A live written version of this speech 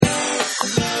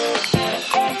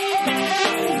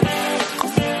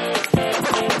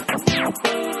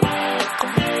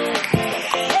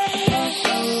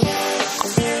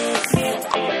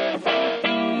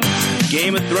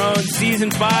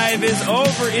Season 5 is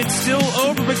over. It's still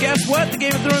over, but guess what? The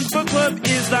Game of Thrones Book Club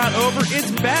is not over. It's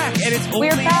back, and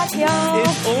we're back, y'all.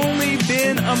 It's only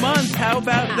been a month. How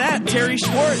about that, Terry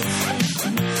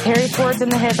Schwartz? Terry Schwartz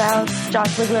in his house,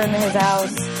 Josh Wigler in his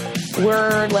house.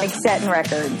 We're like setting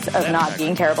records of not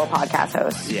being terrible podcast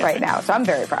hosts right now, so I'm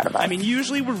very proud of us. I mean,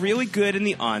 usually we're really good in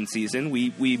the on season.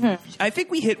 I think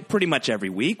we hit pretty much every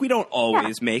week. We don't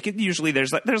always make it. Usually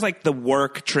there's like the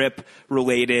work trip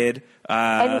related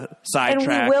sidetrack. And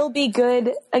we will be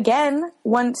good again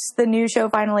once the new show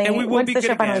finally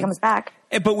comes back.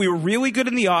 But we were really good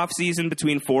in the off season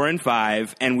between 4 and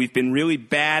 5, and we've been really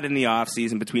bad in the off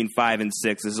season between 5 and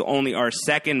 6. This is only our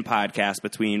second podcast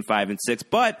between 5 and 6,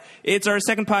 but it's our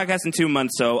second podcast in 2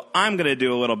 months, so I'm going to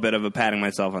do a little bit of a patting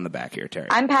myself on the back here, Terry.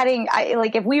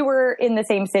 If we were in the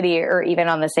same city or even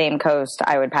on the same coast,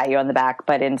 I would pat you on the back,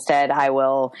 but instead I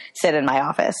will sit in my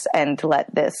office and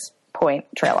let this point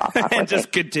trail off. And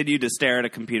just continue to stare at a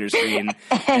computer screen.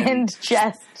 and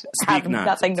just have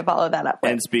nothing to follow that up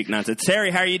with. And speak nonsense. Terry,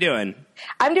 how are you doing?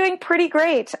 I'm doing pretty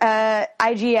great.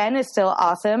 IGN is still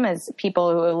awesome, as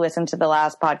people who listened to the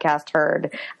last podcast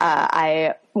heard.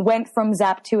 I went from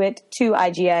Zap to it to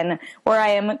IGN, where I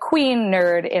am queen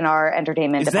nerd in our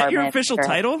entertainment department. Is that your official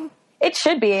title? It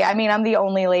should be. I mean, I'm the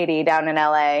only lady down in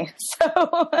LA.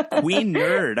 So Queen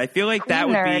Nerd. I feel like that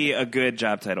would be a good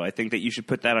job title. I think that you should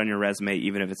put that on your resume,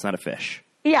 even if it's not a fish.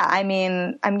 Yeah, I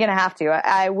mean, I'm going to have to.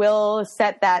 I will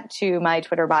set that to my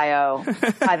Twitter bio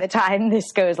by the time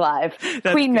this goes live.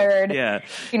 Queen good. Nerd. Yeah.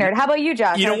 Queen Nerd. How about you,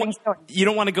 Josh? You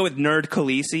don't want to go with Nerd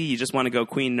Khaleesi? You just want to go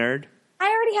Queen Nerd? I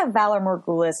already have Valor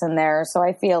Morghulis in there, so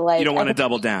I feel like... You don't want to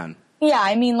double down? Yeah,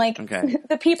 I mean,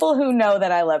 the people who know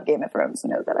that I love Game of Thrones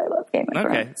know that I love Game of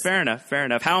Thrones. Okay, fair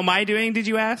enough. How am I doing, did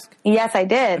you ask? Yes, I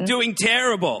did. I'm doing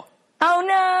terrible.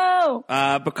 Oh,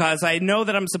 no! Because I know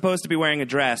that I'm supposed to be wearing a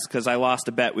dress because I lost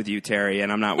a bet with you, Terry,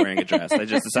 and I'm not wearing a dress. I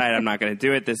just decided I'm not going to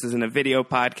do it. This isn't a video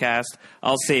podcast.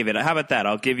 I'll save it. How about that?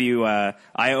 I'll give you I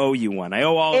owe you one. I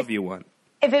owe all of you one.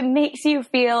 If it makes you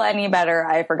feel any better,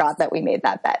 I forgot that we made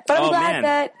that bet. But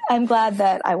I'm glad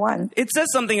that I won. It says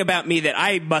something about me that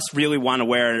I must really want to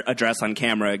wear a dress on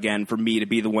camera again for me to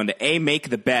be the one to A, make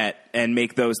the bet and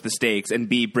make those the stakes, and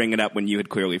B, bring it up when you had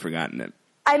clearly forgotten it.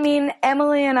 I mean,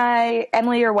 Emily,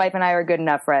 your wife, and I are good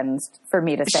enough friends for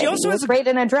me to say she was great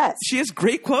in a dress. She has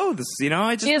great clothes, She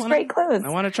has great clothes. I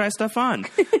want to try stuff on.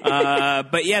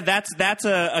 But yeah, that's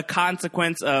a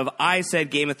consequence of I said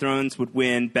Game of Thrones would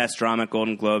win Best Drama at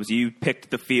Golden Globes. You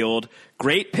picked The Field.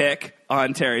 Great pick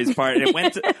on Terry's part. And it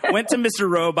went to Mr.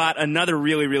 Robot, another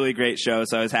really, really great show,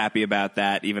 so I was happy about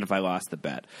that, even if I lost the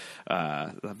bet.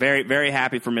 Very, very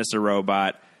happy for Mr.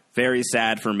 Robot. Very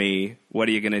sad for me. What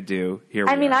are you going to do?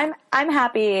 I'm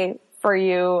happy for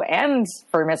you and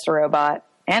for Mr. Robot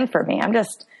and for me. I'm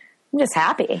just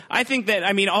happy. I think that,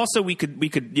 also we could,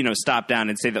 stop down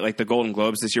and say that like the Golden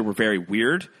Globes this year were very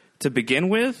weird to begin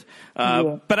with.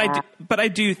 But I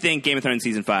do think Game of Thrones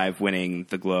season 5 winning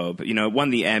the Globe, it won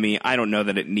the Emmy. I don't know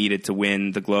that it needed to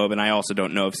win the Globe. And I also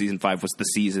don't know if season 5 was the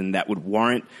season that would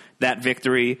warrant that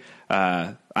victory.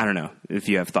 I don't know if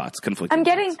you have thoughts, conflicting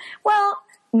thoughts.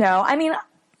 No,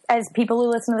 as people who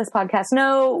listen to this podcast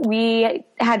know, we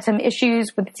had some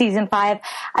issues with season 5.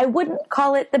 I wouldn't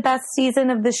call it the best season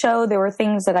of the show. There were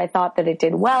things that I thought that it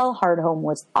did well. Hard Home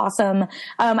was awesome.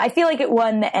 I feel like it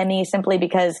won the Emmy simply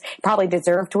because it probably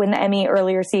deserved to win the Emmy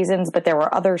earlier seasons, but there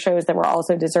were other shows that were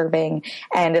also deserving,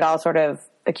 and it all sort of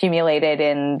accumulated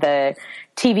in the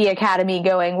TV Academy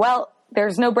going, well,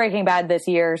 there's no Breaking Bad this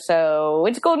year, so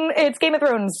it's Game of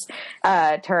Thrones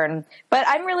turn. But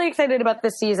I'm really excited about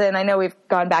this season. I know we've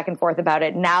gone back and forth about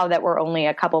it. Now that we're only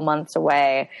a couple months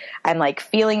away, I'm like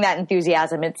feeling that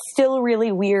enthusiasm. It's still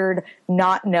really weird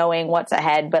not knowing what's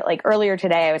ahead. But like earlier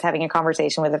today, I was having a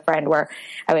conversation with a friend where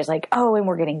I was like, oh, and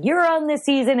we're getting Euron this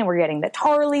season, and we're getting the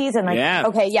Tarleys, and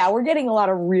we're getting a lot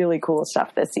of really cool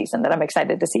stuff this season that I'm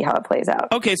excited to see how it plays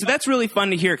out. Okay, so that's really fun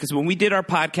to hear, because when we did our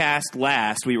podcast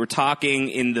last, we were talking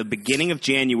in the beginning of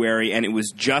January, and it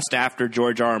was just after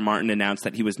George R.R. Martin announced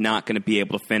that he was not going to be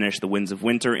able to finish The Winds of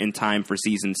Winter in time for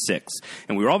season 6.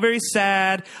 And we were all very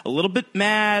sad, a little bit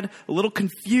mad, a little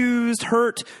confused,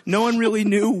 hurt. No one really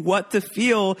knew what to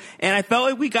feel. And I felt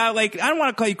like we got, I don't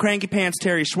want to call you Cranky Pants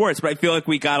Terry Schwartz, but I feel like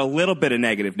we got a little bit of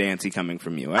negative Nancy coming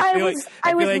from you. I feel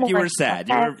like you were sad.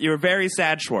 You were very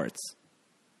sad Schwartz.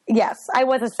 Yes, I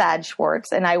was a sad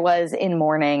Schwartz, and I was in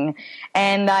mourning,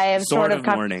 and I have sort of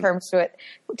come to terms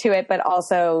to it, but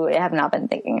also have not been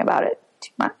thinking about it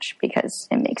too much because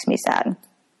it makes me sad.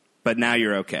 but now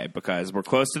you're okay because we're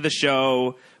close to the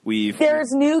show.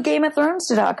 There's new Game of Thrones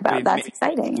to talk about. That's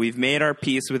exciting. We've made our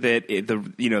peace with it.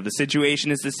 The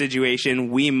situation is the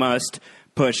situation. We must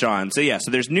push on. So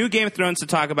there's new Game of Thrones to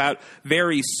talk about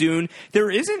very soon. There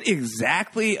isn't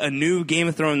exactly a new Game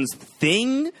of Thrones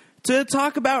thing to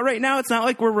talk about right now. It's not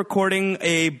like we're recording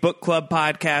a book club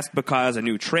podcast because a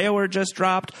new trailer just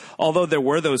dropped, although there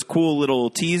were those cool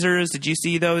little teasers. Did you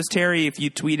see those, Terry? If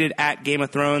you tweeted at Game of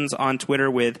Thrones on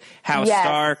Twitter with House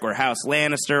Stark or House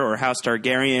Lannister or House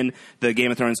Targaryen, the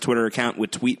Game of Thrones Twitter account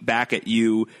would tweet back at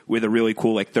you with a really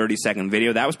cool 30-second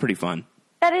video. That was pretty fun.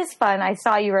 That is fun. I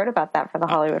saw you wrote about that for the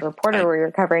Hollywood Reporter where you're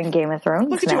covering Game of Thrones.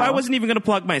 Look at you. I wasn't even going to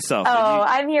plug myself.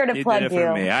 I'm here to plug did it you.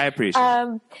 For me. I appreciate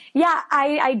it. Yeah,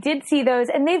 I did see those.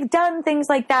 And they've done things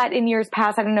like that in years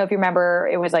past. I don't know if you remember.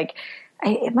 It was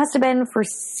it must have been for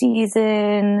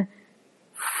season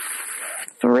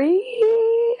 3.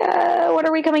 What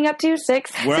are we coming up to?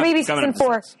 6? So maybe season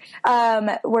 4,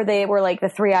 where they were the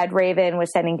Three-Eyed Raven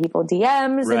was sending people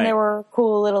DMs, and there were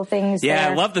cool little things. Yeah,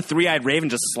 there. I love the Three-Eyed Raven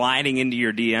just sliding into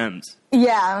your DMs.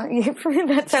 Yeah,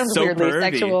 that sounds so weirdly pervy.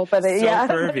 Sexual, but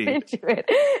pervy.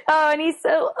 And he's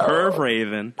so Perv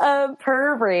Raven.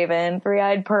 Perv Raven,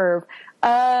 Three-Eyed Perv.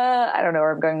 I don't know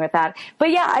where I'm going with that, but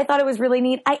yeah, I thought it was really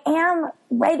neat. I am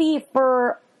ready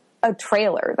for a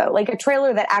trailer though, a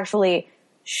trailer that actually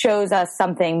shows us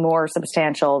something more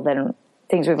substantial than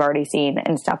things we've already seen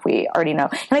and stuff we already know.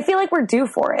 And I feel like we're due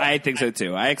for it. I think so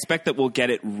too. I expect that we'll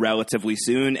get it relatively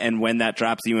soon. And when that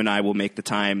drops, you and I will make the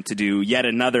time to do yet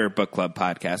another book club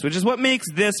podcast, which is what makes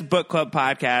this book club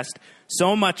podcast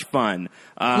so much fun.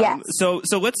 Yes. So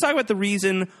let's talk about the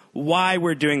reason why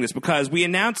we're doing this, because we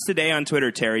announced today on Twitter,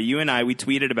 Terry, you and I, we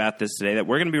tweeted about this today, that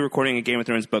we're going to be recording a Game of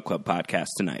Thrones book club podcast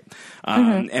tonight.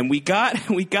 And we got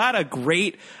a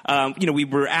great, we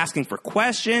were asking for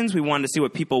questions. We wanted to see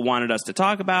what people wanted us to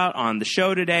talk about on the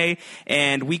show today.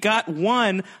 And we got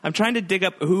one. I'm trying to dig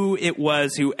up who it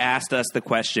was who asked us the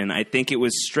question. I think it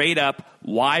was straight up,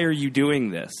 why are you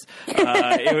doing this?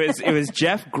 It was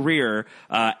Jeff Greer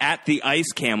at the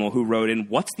Ice Camel who wrote in,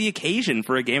 what's the occasion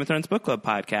for a Game of Thrones book club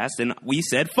podcast? And we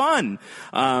said fun.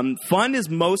 Fun is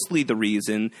mostly the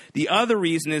reason. The other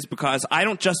reason is because I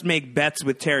don't just make bets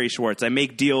with Terry Schwartz. I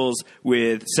make deals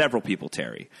with several people,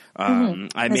 Terry.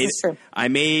 I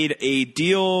made a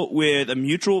deal with a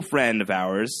mutual friend of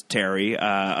ours, Terry,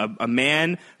 a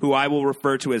man who I will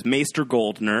refer to as Maester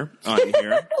Goldner on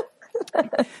here.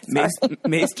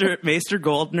 Maester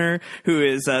Goldner, who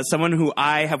is someone who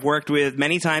I have worked with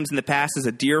many times in the past, is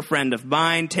a dear friend of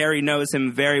mine. Terry knows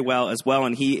him very well as well,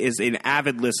 and he is an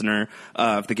avid listener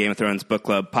of the Game of Thrones Book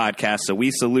Club podcast. So we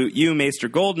salute you, Maester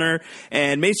Goldner.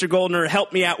 And Maester Goldner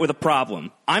helped me out with a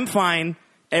problem. I'm fine.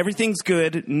 Everything's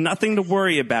good. Nothing to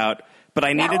worry about. But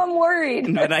I'm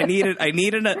worried. But I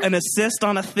needed an assist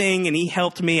on a thing, and he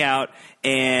helped me out.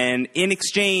 And in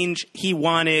exchange, he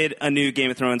wanted a new Game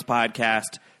of Thrones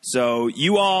podcast. So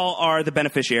you all are the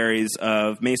beneficiaries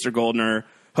of Maester Goldner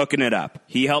hooking it up.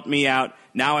 He helped me out.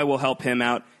 Now I will help him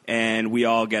out, and we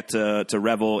all get to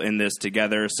revel in this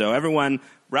together. So everyone,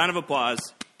 round of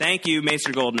applause. Thank you,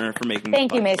 Maester Goldner, for making this.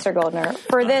 Thank you, Maester Goldner,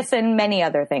 for this and many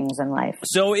other things in life.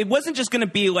 So it wasn't just going to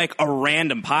be a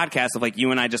random podcast of you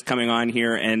and I just coming on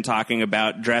here and talking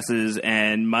about dresses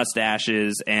and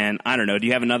mustaches and I don't know. Do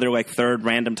you have another third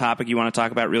random topic you want to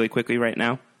talk about really quickly right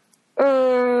now?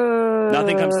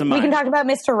 Nothing comes to mind. We can talk about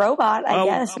Mr. Robot, I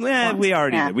guess. Yeah, we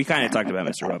already did. We kind of talked about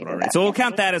Mr. Robot already. So we'll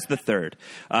count that as the third.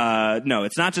 No,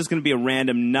 it's not just going to be a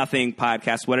random nothing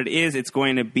podcast. What it is, it's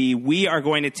going to be, we are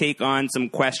going to take on some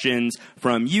questions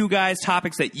from you guys,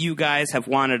 topics that you guys have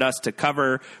wanted us to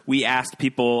cover. We asked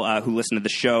people who listen to the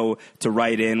show to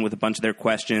write in with a bunch of their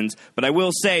questions. But I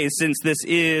will say, since this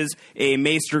is a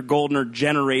Maester Goldner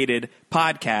generated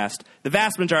podcast, the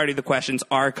vast majority of the questions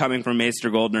are coming from Maester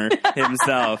Goldner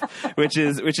himself, which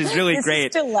is really great.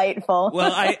 It's delightful.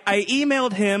 Well, I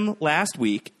emailed him last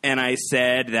week and I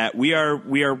said that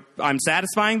I'm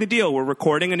satisfying the deal. We're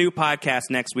recording a new podcast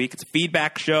next week. It's a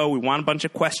feedback show. We want a bunch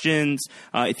of questions.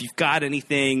 If you've got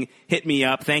anything, hit me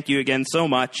up. Thank you again so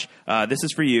much. This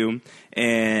is for you.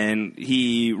 And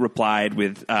he replied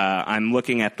with, I'm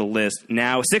looking at the list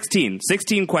now, 16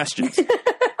 questions.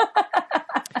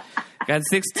 Got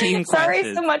 16 Sorry,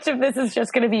 questions. so much of this is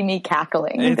just going to be me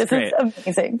cackling. It's this great. is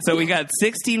amazing. So we got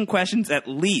 16 questions at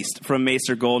least from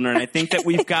Maester Goldner, and I think that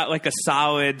we've got like a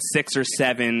solid 6 or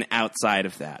 7 outside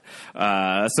of that.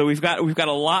 So we've got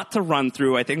a lot to run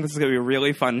through. I think this is going to be a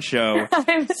really fun show.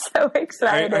 I'm so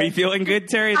excited. Are you feeling good,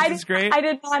 Terry? This is great. I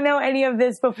did not know any of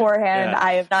this beforehand. Yeah.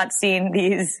 I have not seen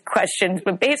these questions,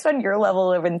 but based on your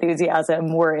level of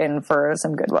enthusiasm, we're in for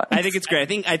some good ones. I think it's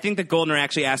great. I think that Goldner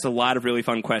actually asked a lot of really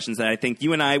fun questions that I think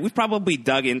you and I, we've probably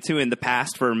dug into in the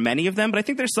past for many of them, but I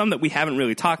think there's some that we haven't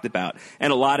really talked about.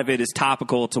 And a lot of it is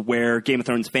topical to where Game of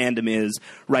Thrones fandom is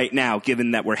right now,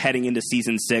 given that we're heading into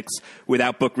season 6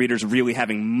 without book readers really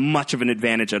having much of an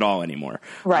advantage at all anymore.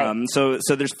 Right. So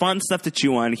there's fun stuff to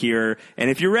chew on here. And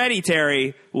if you're ready,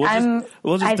 Terry, we'll just dive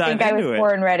into it. I think I was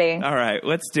born ready. All right,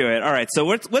 let's do it. All right, so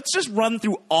let's just run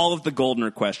through all of the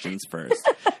Goldner questions first,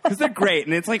 because they're great,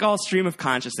 and it's like all stream of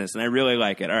consciousness, and I really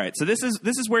like it. All right, so this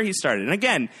is where he started. And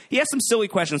again, he has some silly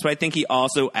questions, but I think he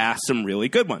also asked some really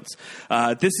good ones.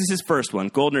 This is his first one.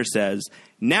 Goldner says,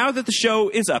 now that the show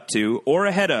is up to, or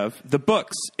ahead of, the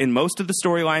books in most of the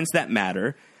storylines that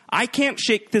matter, I can't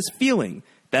shake this feeling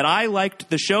that I liked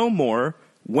the show more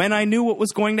when I knew what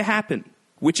was going to happen,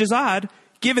 which is odd,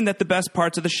 given that the best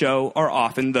parts of the show are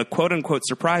often the quote-unquote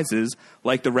surprises,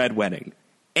 like the Red Wedding.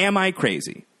 Am I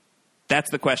crazy? That's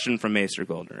the question from Maester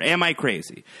Goldner. Am I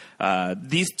crazy?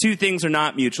 These two things are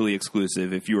not mutually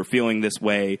exclusive. If you are feeling this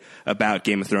way about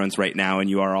Game of Thrones right now, and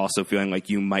you are also feeling like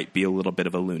you might be a little bit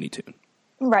of a Looney Tune.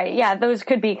 Right, yeah, those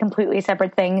could be completely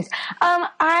separate things. Are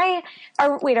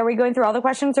we going through all the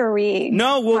questions, or are we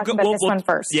talking about this one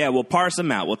first? Yeah, we'll parse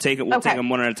them out. We'll take them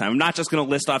one at a time. I'm not just going to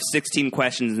list off 16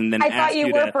 questions and then ask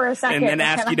you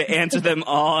to answer them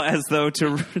all as though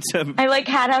to I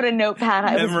had out a notepad.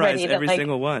 I was memorize ready to every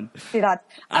single one. Do that.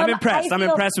 I'm impressed. I'm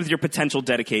impressed with your potential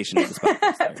dedication to this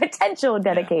podcast. Potential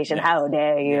dedication. Yeah. How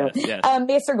dare you? Yes.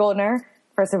 Maester Goldner,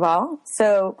 first of all,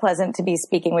 so pleasant to be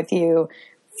speaking with you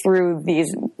through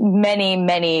these many,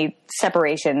 many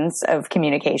separations of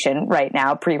communication right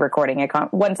now, pre-recording a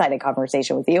one-sided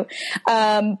conversation with you.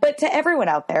 But to everyone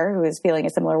out there who is feeling a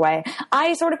similar way,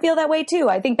 I sort of feel that way too.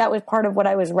 I think that was part of what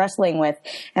I was wrestling with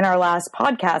in our last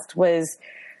podcast, was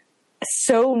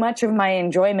so much of my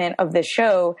enjoyment of the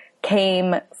show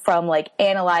came from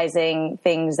analyzing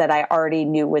things that I already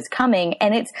knew was coming.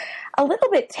 And it's a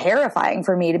little bit terrifying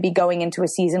for me to be going into a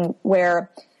season where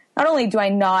not only do I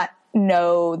not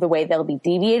know the way they'll be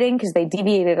deviating, because they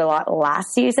deviated a lot last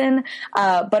season,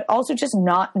 but also just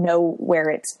not know where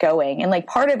it's going. And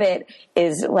part of it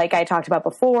is, like I talked about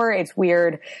before, it's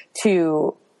weird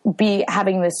to be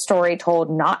having this story told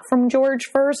not from George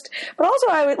first, but also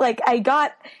I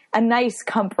got a nice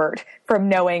comfort from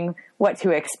knowing what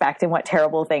to expect and what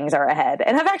terrible things are ahead.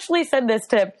 And I've actually said this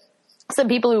to some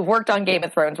people who've worked on Game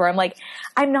of Thrones, where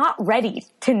I'm not ready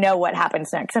to know what happens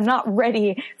next. I'm not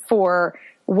ready for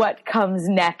what comes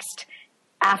next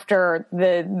after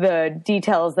the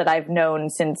details that I've known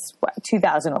since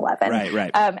 2011.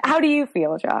 Right. How do you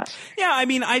feel, Josh? Yeah,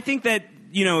 I think that,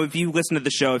 if you listen to the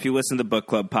show, if you listen to the Book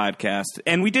Club podcast,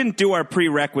 and we didn't do our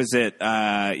prerequisite,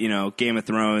 Game of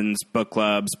Thrones book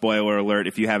club, spoiler alert.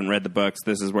 If you haven't read the books,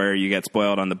 this is where you get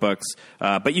spoiled on the books.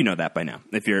 But you know that by now,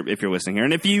 if you're listening here.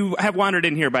 And if you have wandered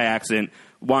in here by accident,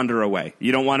 wander away.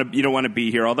 You don't want to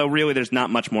be here. Although really, there's not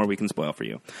much more we can spoil for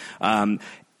you.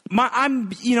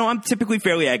 I'm typically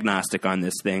fairly agnostic on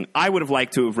this thing. I would have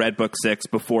liked to have read book 6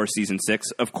 before season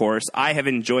 6, of course. I have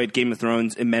enjoyed Game of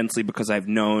Thrones immensely because I've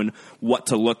known what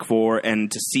to look for and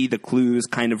to see the clues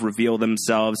kind of reveal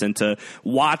themselves and to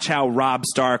watch how Robb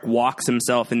Stark walks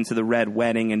himself into the Red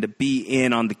Wedding and to be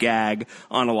in on the gag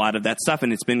on a lot of that stuff,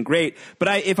 and it's been great.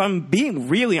 But if I'm being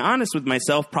really honest with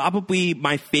myself, probably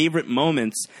my favorite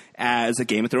moments as a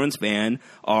Game of Thrones fan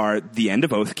are the end of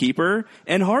Oathkeeper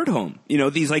and Hardhome.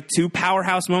 These two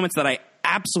powerhouse moments that I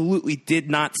absolutely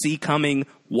did not see coming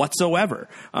whatsoever.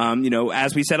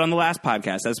 As we said on the last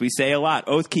podcast, as we say a lot,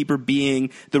 Oathkeeper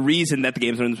being the reason that the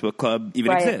Game of Thrones Book Club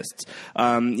even exists.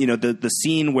 The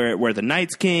scene where the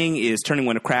Night's King is turning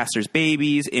one of Craster's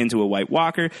babies into a White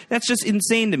Walker, that's just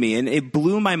insane to me. And it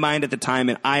blew my mind at the time,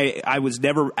 and I was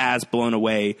never as blown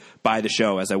away by the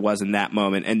show as I was in that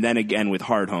moment. And then again with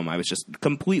Hardhome, I was just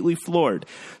completely floored.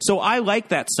 So I like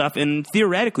that stuff, and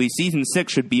theoretically, season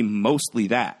 6 should be mostly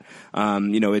that.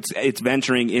 It's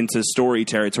venturing into story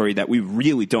territory territory that we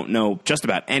really don't know just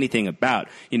about anything about,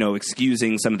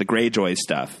 excusing some of the Greyjoy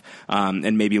stuff,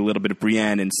 and maybe a little bit of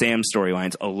Brienne and Sam's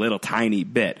storylines, a little tiny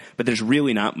bit, but there's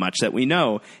really not much that we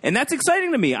know. And that's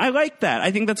exciting to me. I like that.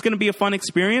 I think that's going to be a fun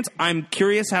experience. I'm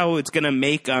curious how it's going to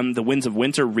make the Winds of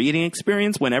Winter reading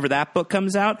experience whenever that book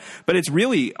comes out, but it's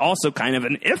really also kind of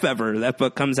an if ever that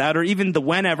book comes out, or even the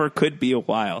whenever could be a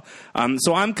while.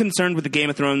 So I'm concerned with the Game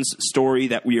of Thrones story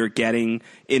that we are getting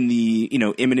in the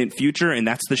imminent future, and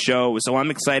that's the show. So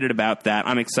I'm excited about that.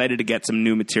 I'm excited to get some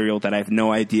new material that I have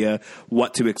no idea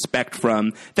what to expect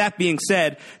from. That being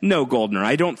said, no, Goldner,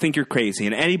 I don't think you're crazy,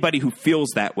 and anybody who feels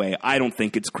that way, I don't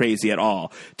think it's crazy at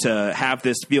all to have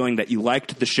this feeling that you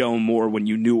liked the show more when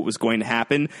you knew it was going to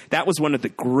happen. That was one of the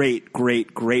great,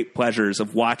 great, great pleasures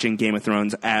of watching Game of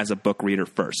Thrones as a book reader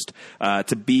first,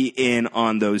 to be in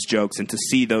on those jokes and to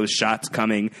see those shots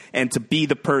coming, and to be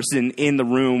the person in the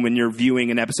room when you're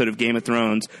viewing an episode of Game of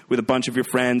Thrones with a bunch of your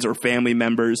friends or family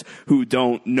members who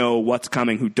don't know what's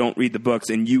coming, who don't read the books,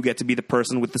 and you get to be the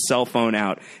person with the cell phone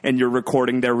out and you're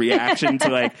recording their reaction to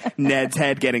like Ned's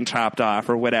head getting chopped off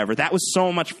or whatever. That was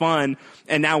so much fun,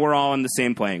 and now we're all on the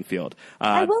same playing field.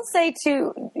 I will say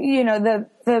too,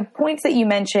 the points that you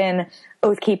mention,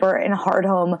 Oathkeeper and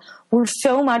Hardhome, were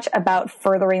so much about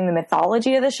furthering the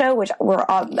mythology of the show, which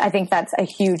I think that's a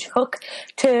huge hook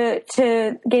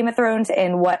to Game of Thrones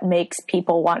and what makes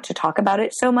people want to talk about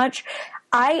it so much.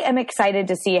 I am excited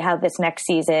to see how this next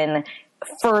season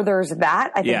furthers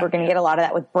that. I think we're going to get a lot of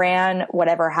that with Bran,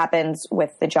 whatever happens with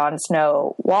the Jon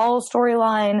Snow Wall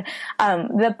storyline.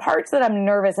 The parts that I'm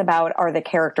nervous about are the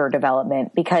character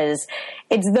development, because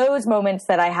it's those moments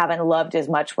that I haven't loved as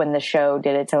much when the show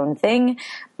did its own thing.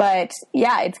 But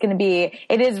yeah,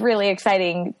 it is really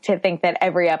exciting to think that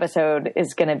every episode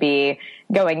is going to be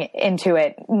going into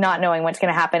it not knowing what's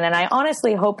going to happen. And I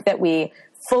honestly hope that we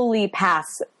fully pass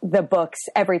the books,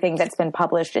 everything that's been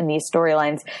published in these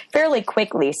storylines fairly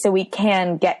quickly, so we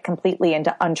can get completely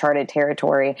into uncharted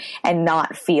territory and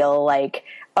not feel like,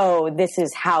 oh, this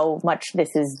is how much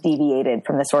this is deviated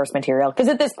from the source material. Because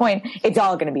at this point, it's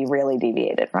all going to be really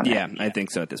deviated from it. Yeah, I think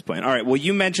so at this point. All right, well,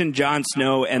 you mentioned Jon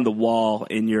Snow and the Wall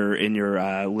in your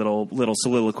little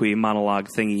soliloquy monologue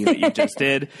thingy that you just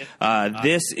did.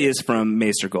 This is from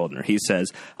Maester Goldner. He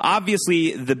says,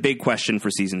 obviously, the big question for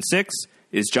Season 6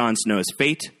 is Jon Snow's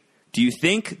fate. Do you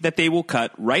think that they will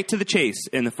cut right to the chase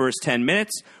in the first 10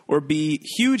 minutes, or be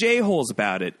huge a-holes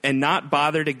about it and not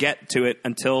bother to get to it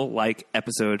until like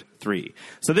episode 3?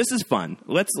 So this is fun.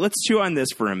 Let's chew on this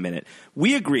for a minute.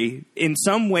 We agree in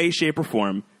some way, shape, or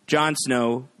form, Jon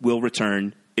Snow will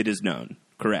return. It is known.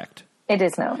 Correct? It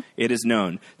is known. It is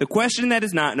known. The question that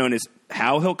is not known is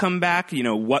how he'll come back,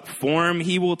 what form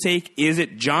he will take. Is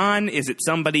it Jon? Is it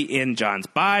somebody in Jon's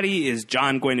body? Is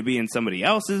Jon going to be in somebody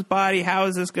else's body? How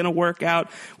is this going to work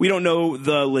out? We don't know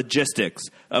the logistics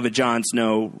of a Jon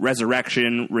Snow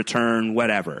resurrection, return,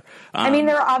 whatever.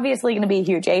 There are obviously going to be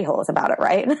huge a-holes about it,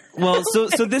 right? Well,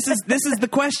 so this is the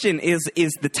question is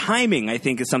the timing, I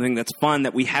think, is something that's fun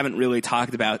that we haven't really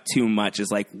talked about too much, is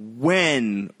like,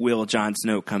 when will Jon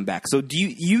Snow come back? So do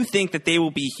you think that they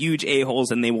will be huge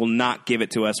a-holes and they will not give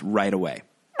it to us right away?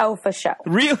 Oh, for sure.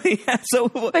 Really?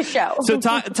 For sure. So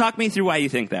talk me through why you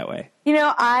think that way.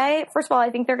 First of all, I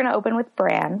think they're going to open with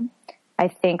Bran. I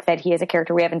think that he is a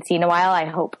character we haven't seen in a while. I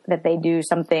hope that they do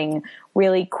something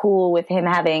really cool with him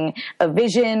having a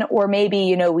vision, or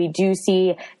maybe, we do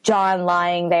see Jon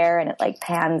lying there and it like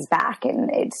pans back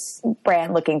and it's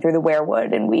Bran looking through the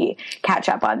weirwood and we catch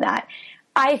up on that.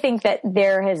 I think that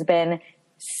there has been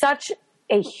such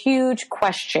a huge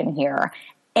question here,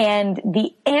 and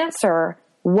the answer,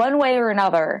 one way or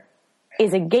another,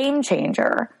 is a game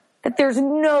changer, that there's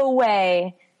no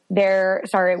way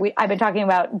I've been talking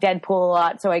about Deadpool a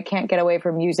lot, so I can't get away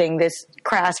from using this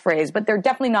crass phrase, but they're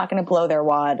definitely not going to blow their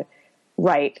wad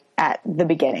right at the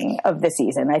beginning of the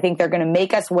season. I think they're going to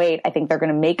make us wait. I think they're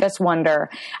going to make us wonder.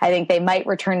 I think they might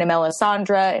return to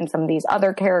Melisandre and some of these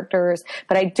other characters,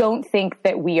 but I don't think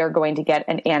that we are going to get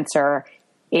an answer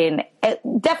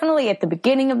definitely at the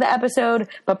beginning of the episode,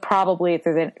 but probably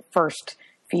through the first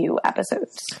few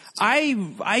episodes.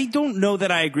 I don't know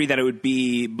that I agree that it would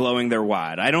be blowing their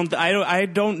wad. I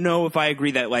don't know if I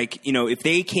agree that, if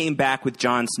they came back with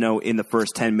Jon Snow in the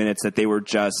first 10 minutes, that they were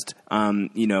just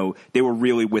they were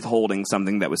really withholding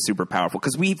something that was super powerful.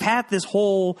 Because we've had this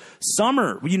whole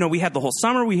summer. We had the whole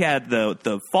summer. We had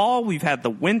the fall. We've had the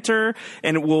winter.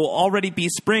 And it will already be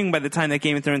spring by the time that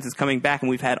Game of Thrones is coming back. And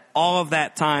we've had all of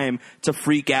that time to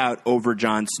freak out over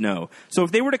Jon Snow. So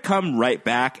if they were to come right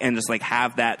back and just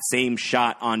have that same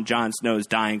shot on Jon Snow's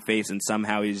dying face, and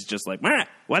somehow he's just like,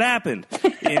 what happened?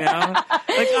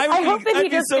 I hope that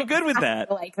I'd be so good with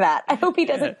that. Like that. I hope he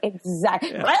doesn't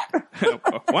exactly.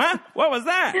 What? What was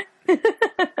that?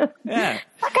 Yeah.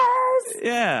 Suckers!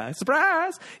 Yeah,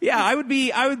 surprise. Yeah, I would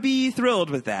be thrilled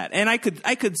with that. And I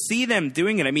could see them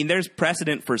doing it. I mean, there's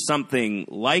precedent for something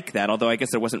like that, although I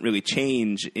guess there wasn't really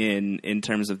change in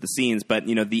terms of the scenes, but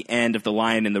you know, the end of The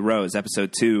Lion in the Rose,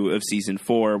 episode 2 of season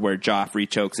 4, where Joffrey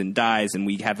chokes and dies and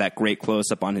we have that great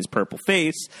close up on his purple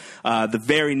face. The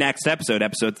very next episode,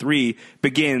 episode 3,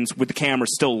 begins with the camera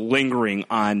still lingering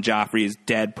on Joffrey's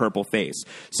dead purple face.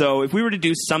 So if we were to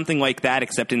do something like that,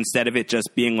 except instead of it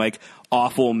just being like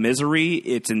awful misery,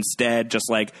 it's instead just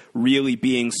like really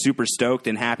being super stoked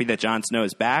and happy that Jon Snow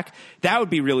is back, that would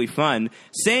be really fun.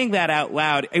 Saying that out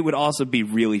loud, it would also be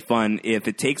really fun if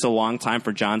it takes a long time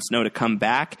for Jon Snow to come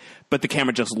back, but the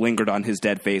camera just lingered on his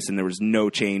dead face and there was no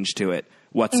change to it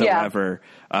whatsoever.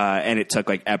 Yeah. And it took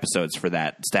like episodes for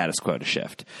that status quo to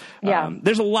shift. Yeah.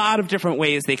 There's a lot of different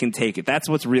ways they can take it. That's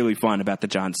what's really fun about the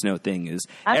Jon Snow thing is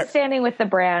I'm standing with the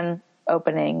Bran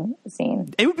opening scene.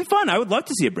 It would be fun. I would love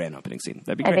to see a Bran opening scene.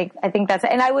 That'd be great. I think that's,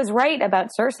 and I was right about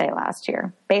Cersei last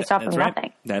year based off of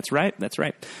nothing. That's right.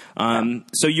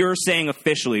 So you're saying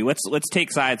officially, let's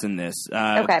take sides in this.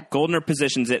 Okay. Goldner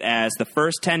positions it as the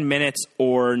first 10 minutes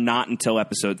or not until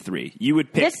episode 3. You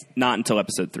would pick not until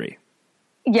episode 3.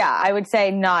 Yeah, I would say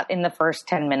not in the first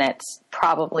 10 minutes,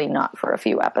 probably not for a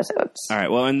few episodes. All right.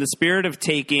 Well, in the spirit of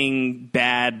taking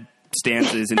bad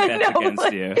stances and bets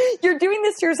against you. You're doing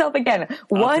this to yourself again.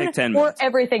 One or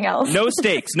everything else. No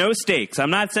stakes. I'm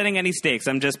not setting any stakes.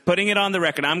 I'm just putting it on the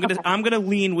record. I'm gonna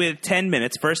lean with 10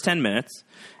 minutes, first 10 minutes.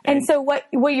 And so what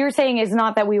you're saying is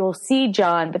not that we will see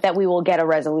Jon, but that we will get a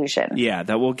resolution. Yeah,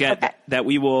 that we'll get that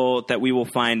we will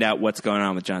find out what's going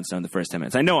on with Jon Snow in the first 10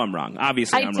 minutes. I know I'm wrong.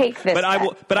 Obviously, I'm wrong.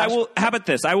 I will. How about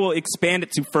this? I will expand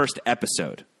it to first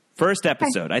episode. First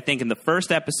episode. I think in the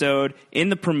first episode, in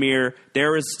the premiere,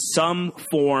 there is some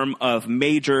form of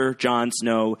major Jon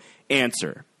Snow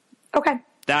answer. Okay.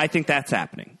 I think that's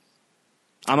happening.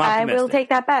 I'm optimistic. I will take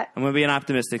that bet. I'm going to be an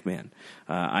optimistic man.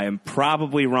 I am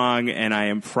probably wrong, and I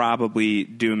am probably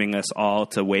dooming us all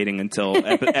to waiting until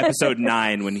episode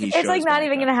 9 when he shows up. It's like not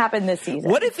even going to happen this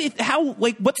season. What if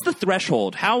what's the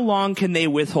threshold? How long can they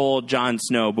withhold Jon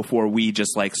Snow before we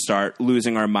just like start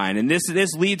losing our mind? And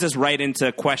this leads us right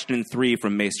into question 3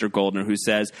 from Maester Goldner, who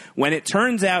says, when it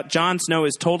turns out Jon Snow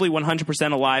is totally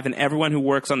 100% alive and everyone who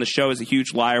works on the show is a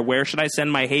huge liar, where should I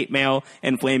send my hate mail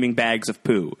and flaming bags of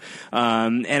poo?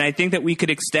 And I think that we could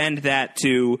extend that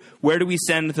to where do we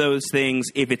send those things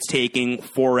if it's taking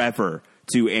forever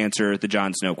to answer the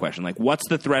Jon Snow question? Like, what's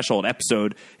the threshold?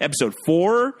 Episode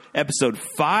 4? Episode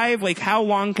 5? Like, how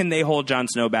long can they hold Jon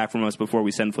Snow back from us before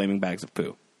we send flaming bags of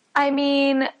poo? I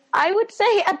mean, I would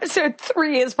say episode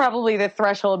 3 is probably the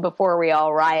threshold before we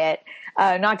all riot.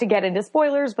 Not to get into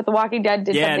spoilers, but The Walking Dead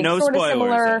did something sort of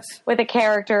similar with a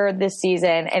character this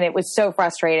season, and it was so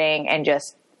frustrating and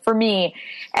just for me,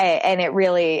 and it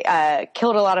really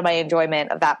killed a lot of my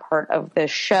enjoyment of that part of the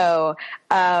show.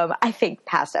 I think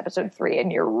past episode 3,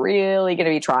 and you're really going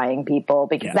to be trying people,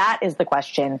 because that is the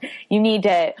question. You need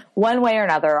to, one way or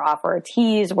another, offer a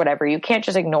tease, whatever. You can't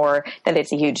just ignore that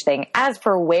it's a huge thing. As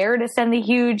for where to send the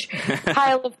huge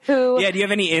pile of poo. Yeah, do you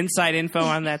have any inside info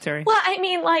on that, Terry? Well, I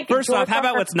mean, like... First off, how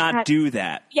about let's not do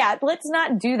that? Yeah, let's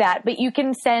not do that, but you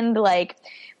can send, like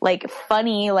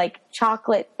funny, like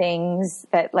chocolate things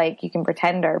that like you can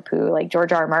pretend are poo. Like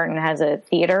George R. R. Martin has a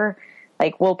theater.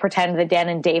 Like we'll pretend that Dan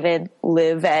and David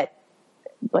live at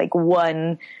like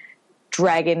one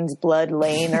Dragon's Blood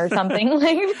Lane or something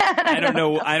like that.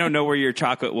 I don't know where your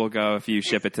chocolate will go if you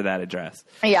ship it to that address.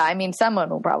 Yeah, I mean, someone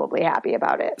will probably be happy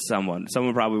about it. Someone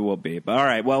probably will be. But all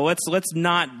right, well, let's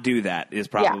not do that. Is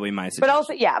probably my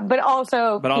suggestion. But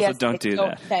also, don't do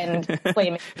that. Send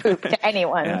flaming poop to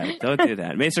anyone. Yeah, don't do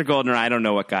that. Maester Goldner, I don't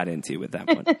know what got into with that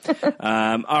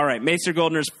one. All right, Maester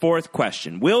Goldner's 4th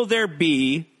question: will there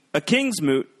be a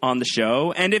Kingsmoot on the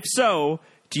show? And if so,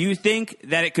 do you think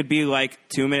that it could be like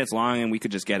 2 minutes long and we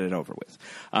could just get it over with?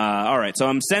 All right, so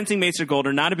I'm sensing Maester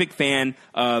Goldner, not a big fan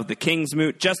of the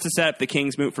Kingsmoot. Just to set up the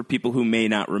Kingsmoot for people who may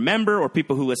not remember or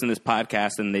people who listen to this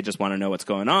podcast and they just want to know what's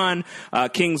going on.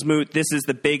 Kingsmoot, this is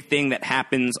the big thing that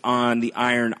happens on the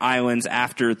Iron Islands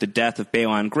after the death of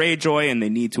Balon Greyjoy, and they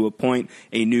need to appoint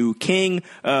a new king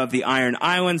of the Iron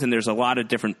Islands, and there's a lot of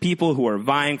different people who are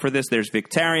vying for this. There's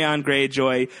Victarion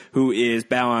Greyjoy, who is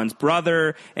Balon's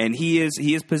brother, and he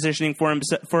is is positioning for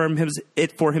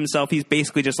himself. He's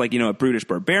basically just like, a brutish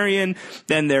barbarian.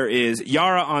 Then there is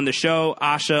Yara on the show,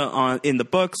 Asha in the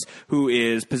books, who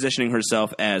is positioning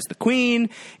herself as the queen.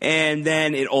 And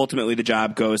then ultimately the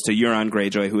job goes to Euron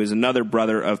Greyjoy, who is another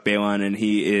brother of Balon, and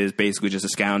he is basically just a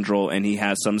scoundrel, and he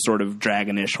has some sort of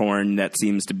dragonish horn that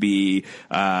seems to be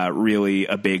really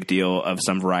a big deal of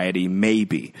some variety,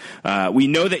 maybe. We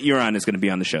know that Euron is going to be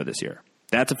on the show this year.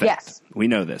 That's a fact. Yes. We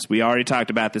know this. We already talked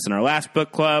about this in our last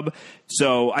book club.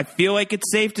 So I feel like it's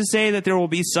safe to say that there will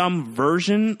be some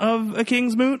version of a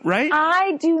King's Moot, right?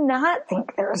 I do not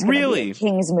think there's going to be a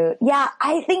King's Moot. Yeah,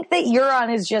 I think that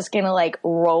Euron is just going to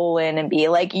roll in and be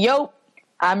like, yo,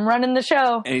 I'm running the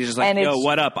show. And he's just like, yo,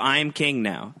 what up? I'm king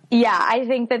now. Yeah, I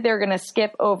think that they're going to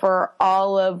skip over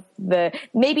all of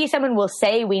maybe someone will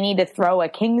say we need to throw a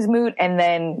King's Moot, and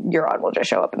then Euron will just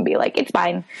show up and be like, it's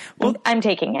fine. Well, I'm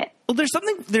taking it. Well,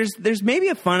 there's maybe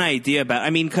a fun idea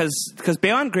about, because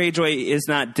Balon Greyjoy is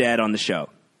not dead on the show.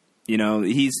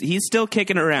 He's still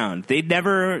kicking around. They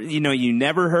never, you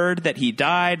never heard that he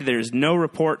died. There's no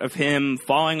report of him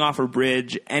falling off a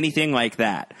bridge, anything like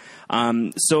that.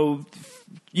 So,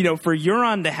 for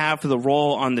Euron to have the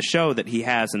role on the show that he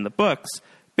has in the books,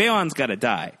 Balon's got to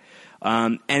die.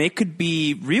 And it could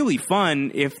be really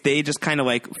fun if they just kind of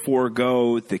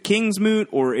forego the King's Moot,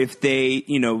 or if they,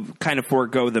 kind of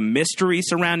forego the mystery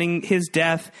surrounding his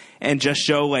death and just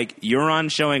show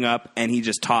Euron showing up and he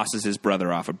just tosses his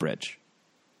brother off a bridge.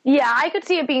 Yeah, I could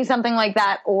see it being something like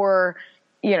that, or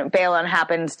Balon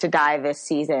happens to die this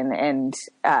season, and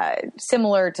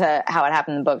similar to how it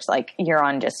happened in the books,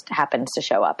 Euron just happens to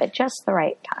show up at just the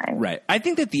right time. Right. I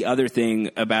think that the other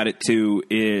thing about it, too,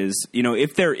 is,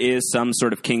 if there is some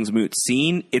sort of King's Moot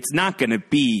scene, it's not going to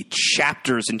be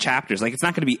chapters and chapters. It's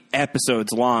not going to be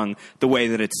episodes long the way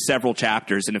that it's several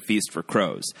chapters in A Feast for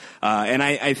Crows. And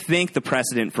I think the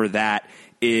precedent for that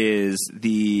is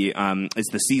the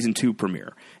season 2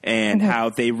 premiere, and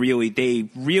how they really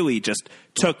just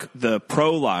took the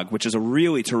prologue, which is a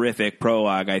really terrific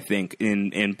prologue, I think,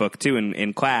 in book 2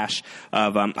 in Clash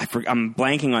of I'm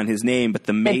blanking on his name, but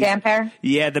the Damphair?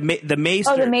 Yeah, the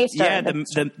Maester. Oh, the Maester. Yeah,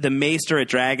 the Maester at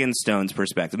Dragonstone's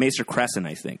perspective, Maester Crescent,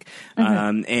 I think.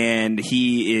 And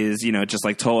he is, just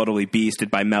totally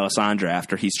beasted by Melisandre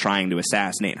after he's trying to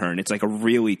assassinate her, and it's a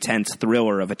really tense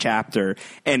thriller of a chapter,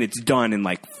 and it's done in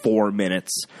 4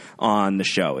 minutes on the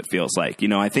show, it feels like.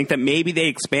 I think that maybe they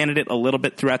expanded it a little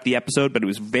bit throughout the episode, but it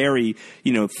was very,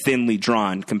 thinly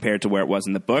drawn compared to where it was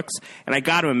in the books. And I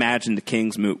got to imagine the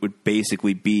King's Moot would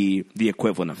basically be the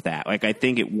equivalent of that. I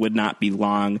think it would not be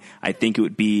long. I think it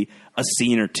would be a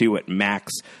scene or two at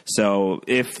max. So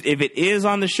if it is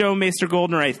on the show, Maester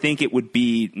Goldner, I think it would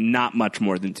be not much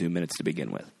more than 2 minutes to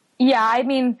begin with. Yeah,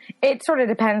 it sort of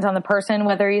depends on the person,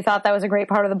 whether you thought that was a great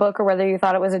part of the book or whether you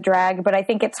thought it was a drag. But I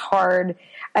think it's hard,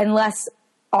 unless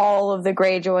all of the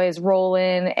Greyjoys roll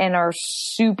in and are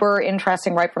super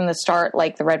interesting right from the start,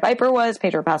 like the Red Viper was,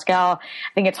 Pedro Pascal.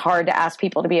 I think it's hard to ask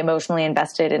people to be emotionally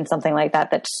invested in something like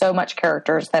that. That's so much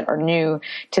characters that are new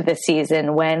to this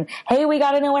season, when, hey, we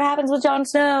got to know what happens with Jon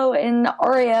Snow and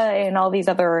Arya and all these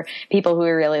other people who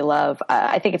we really love.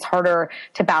 I think it's harder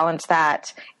to balance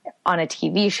that on a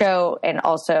TV show, and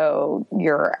also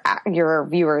your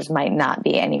viewers might not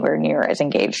be anywhere near as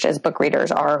engaged as book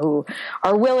readers are, who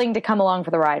are willing to come along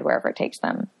for the ride wherever it takes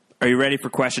them. Are you ready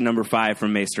for question number 5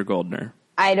 from Maester Goldner?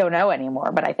 I don't know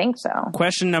anymore, but I think so.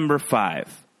 Question number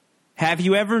 5. Have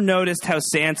you ever noticed how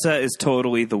Sansa is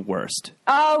totally the worst?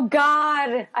 Oh,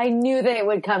 God. I knew that it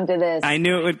would come to this. I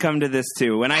knew it would come to this,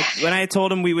 too. When I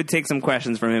told him we would take some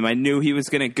questions from him, I knew he was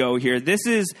going to go here. This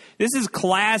is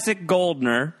classic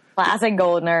Goldner. Classic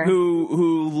Goldner.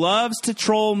 Who loves to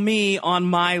troll me on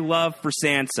my love for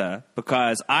Sansa,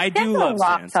 because I do love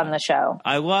Sansa. On the show.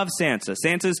 I love Sansa.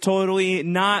 Sansa's totally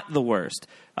not the worst.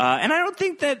 And I don't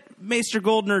think that Maester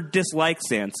Goldner dislikes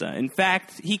Sansa. In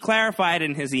fact, he clarified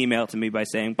in his email to me by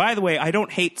saying, by the way, I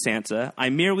don't hate Sansa. I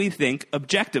merely think,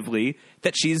 objectively,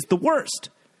 that she's the worst.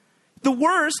 The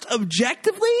worst?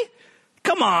 Objectively?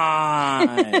 Come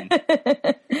on.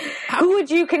 Who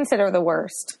would you consider the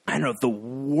worst? I don't know. The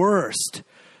worst.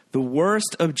 The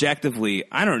worst objectively.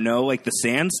 I don't know. Like the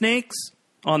Sand Snakes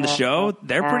on the show.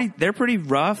 They're pretty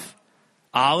rough.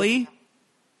 Ollie.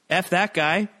 F that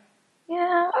guy.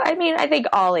 Yeah, I mean, I think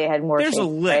Ollie had more There's a shades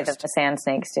of gray than list. the Sand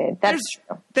Snakes did. That's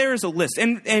true. There's a list.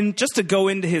 And just to go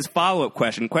into his follow-up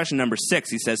question number 6,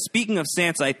 he says, speaking of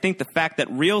Sansa, I think the fact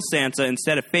that real Sansa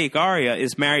instead of fake Arya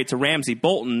is married to Ramsay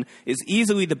Bolton is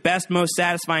easily the best, most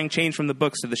satisfying change from the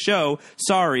books to the show.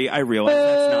 Sorry, I realize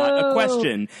that's not a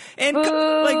question. And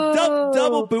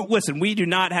double boot. Listen, we do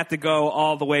not have to go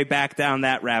all the way back down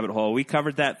that rabbit hole. We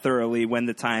covered that thoroughly when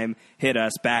the time hit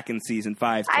us back in season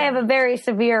 5. I have a very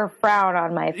severe frown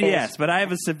on my face. Yes, but I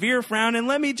have a severe frown. And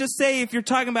let me just say, if you're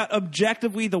talking about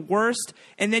objectively the worst,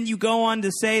 and then you go on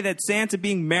to say that Sansa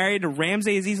being married to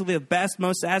Ramsay is easily the best,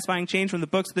 most satisfying change from the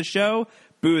books to the show,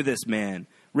 boo this man.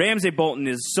 Ramsay Bolton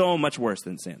is so much worse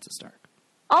than Sansa Stark.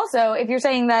 Also, if you're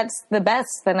saying that's the best,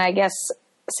 then I guess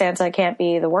Sansa can't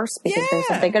be the worst because there's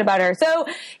something good about her. So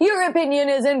your opinion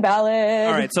is invalid.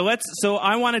 All right, so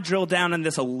I want to drill down on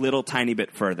this a little tiny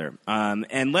bit further,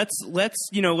 and let's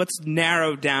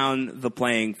narrow down the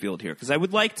playing field here because I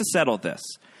would like to settle this.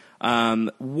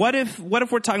 What if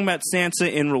we're talking about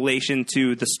Sansa in relation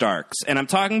to the Starks, and I'm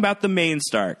talking about the main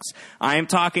Starks. I am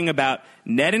talking about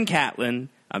Ned and Catelyn.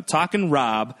 I'm talking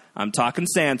Robb, I'm talking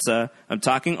Sansa, I'm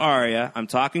talking Arya, I'm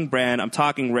talking Bran, I'm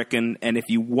talking Rickon, and if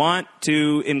you want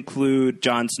to include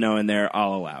Jon Snow in there,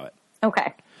 I'll allow it.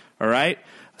 Okay. All right?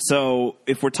 So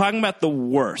if we're talking about the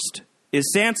worst, is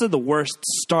Sansa the worst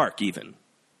Stark even?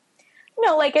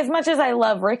 No, like, as much as I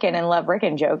love Rickon and love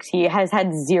Rickon jokes, he has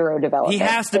had zero development. He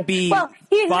has to be he bottom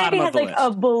maybe of had, the like, list. a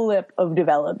blip of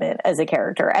development as a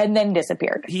character and then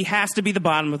disappeared. He has to be the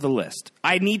bottom of the list.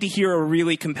 I need to hear a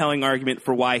really compelling argument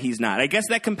for why he's not. I guess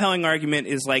that compelling argument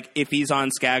is, like, if he's on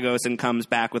Skagos and comes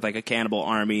back with, like, a cannibal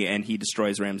army and he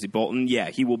destroys Ramsay Bolton, yeah,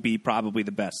 he will be probably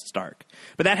the best Stark.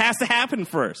 But that has to happen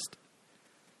first.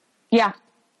 Yeah.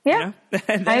 Yeah, You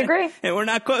know? I agree. And we're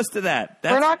not close to that.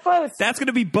 We're not close. That's going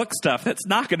to be book stuff. That's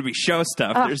not going to be show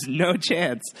stuff. There's no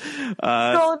chance.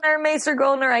 Goldner, Maester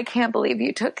Goldner, I can't believe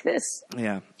you took this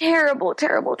terrible,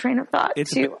 terrible train of thought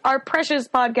to our precious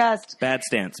podcast. Bad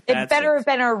stance. It better have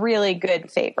been a really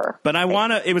good favor. But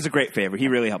it was a great favor. He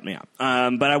really helped me out.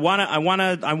 But I want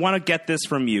to get this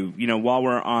from you, while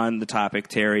we're on the topic,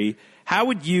 Terry. How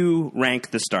would you rank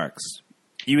the Starks?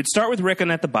 You would start with Rickon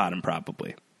at the bottom,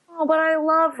 probably. Oh, but I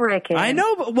love Rickon. I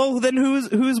know, but well, then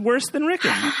who's worse than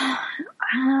Rickon?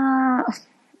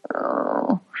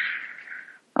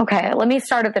 Okay, let me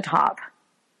start at the top.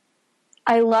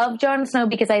 I love Jon Snow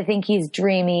because I think he's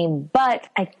dreamy, but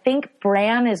I think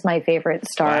Bran is my favorite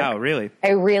Stark. Wow, really? I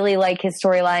really like his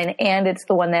storyline, and it's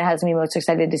the one that has me most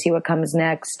excited to see what comes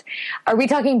next. Are we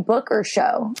talking book or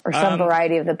show, or some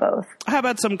variety of the both? How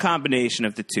about some combination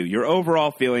of the two? Your overall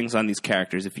feelings on these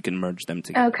characters, if you can merge them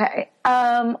together. Okay.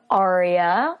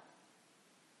 Arya.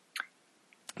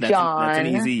 Jon. That's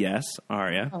an easy yes,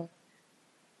 Arya.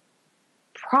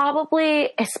 Probably,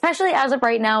 especially as of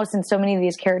right now, since so many of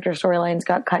these character storylines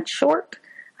got cut short,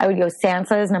 I would go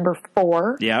Sansa as number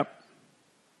 4. Yep.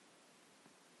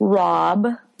 Robb.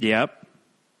 Yep.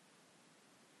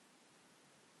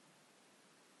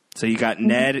 So you got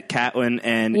Ned, Catelyn,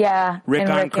 and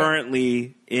Rickon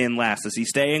currently in last. Is he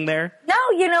staying there? No,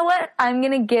 you know what? I'm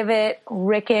going to give it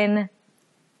Rickon,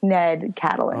 Ned,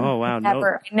 Catelyn. Oh, wow.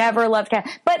 Never loved Catelyn.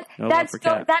 But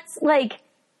that's like...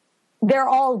 They're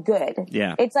all good.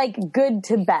 Yeah. It's like good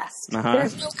to best.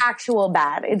 There's no actual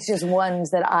bad. It's just ones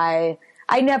that I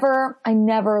never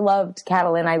loved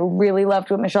Catelyn. I really loved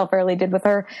what Michelle Fairley did with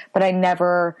her, but I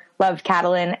never loved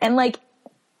Catelyn. And like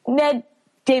Ned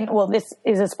didn't, well, this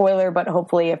is a spoiler, but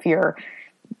hopefully if you're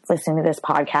listening to this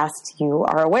podcast, you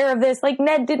are aware of this. Like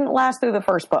Ned didn't last through the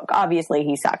first book. Obviously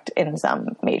he sucked in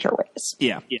some major ways.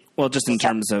 Yeah. Well, just in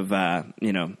terms of,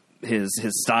 his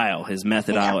style, his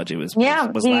methodology was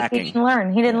lacking. He didn't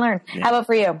learn. Yeah. How about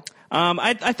for you?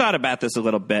 I thought about this a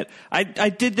little bit. I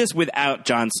did this without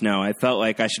Jon Snow. I felt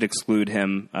like I should exclude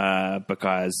him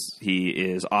because he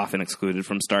is often excluded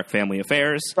from Stark family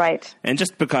affairs. Right. And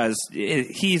just because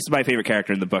he's my favorite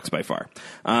character in the books by far.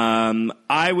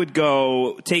 I would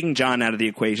go, taking Jon out of the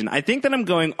equation, I think that I'm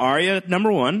going Arya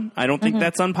number 1. I don't think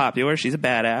that's unpopular. She's a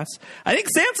badass. I think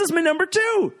Sansa's my number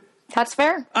 2. That's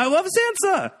fair. I love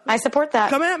Sansa. I support that.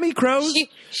 Come at me, crows.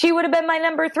 She would have been my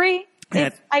number 3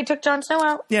 if I took Jon Snow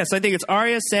out. Yes, I think it's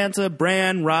Arya, Sansa,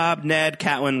 Bran, Robb, Ned,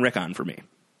 Catelyn, Rickon for me.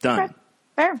 Done. Okay.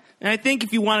 Fair. And I think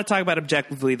if you want to talk about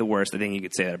objectively the worst, I think you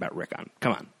could say that about Rickon.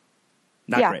 Come on.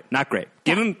 Not great.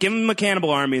 Give him a cannibal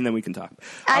army, and then we can talk.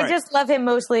 I just love him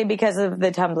mostly because of the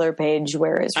Tumblr page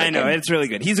where is Rickon. I know, it's really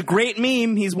good. He's a great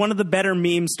meme. He's one of the better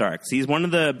meme Starks. He's one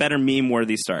of the better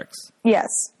meme-worthy Starks. Yes.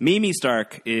 Mimi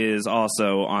Stark is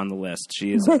also on the list.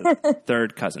 She is a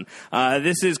third cousin.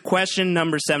 This is question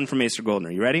number 7 from Maester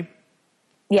Goldner. You ready?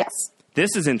 Yes.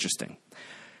 This is interesting.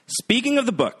 Speaking of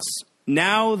the books,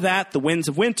 now that The Winds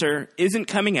of Winter isn't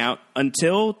coming out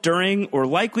until, during, or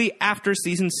likely after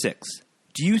season 6,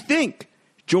 do you think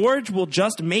George will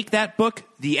just make that book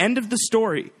the end of the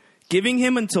story, giving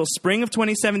him until spring of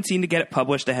 2017 to get it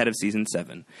published ahead of season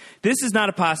 7? This is not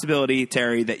a possibility,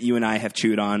 Terry, that you and I have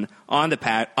chewed on the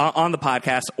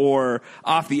podcast or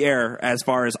off the air as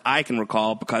far as I can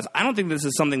recall, because I don't think this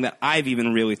is something that I've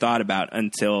even really thought about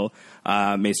until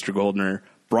Maester Goldner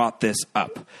brought this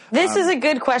up. This is a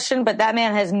good question, but that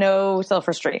man has no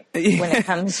self-restraint when it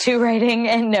comes to writing.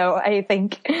 And no, I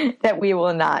think that we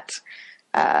will not.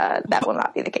 That will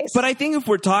not be the case. But I think if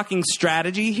we're talking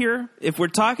strategy here, if we're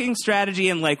talking strategy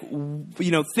and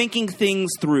thinking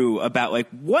things through about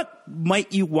what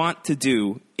might you want to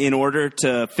do in order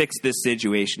to fix this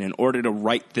situation, in order to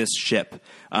right this ship,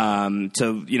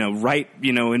 right,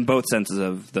 in both senses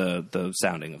of the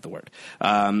sounding of the word.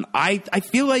 I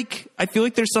feel like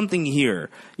there's something here.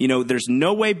 There's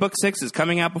no way book 6 is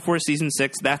coming out before season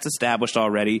 6. That's established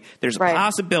already. There's a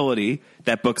possibility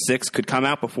that book 6 could come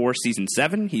out before season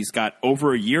 7. He's got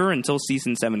over a year until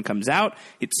season 7 comes out.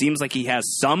 It seems like he has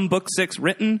some book 6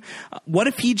 written. What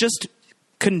if he just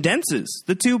condenses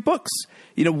the 2 books?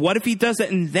 What if he does that,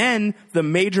 and then the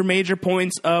major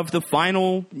points of the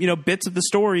final, bits of the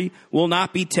story will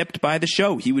not be tipped by the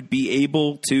show? He would be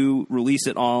able to release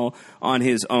it all on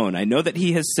his own. I know that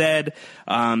he has said,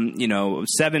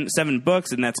 7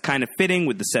 books, and that's kind of fitting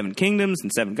with the 7 kingdoms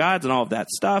and 7 gods and all of that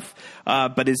stuff.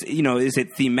 But is it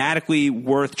thematically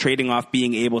worth trading off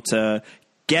being able to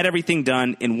get everything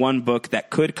done in one book that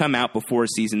could come out before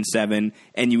season 7,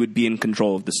 and you would be in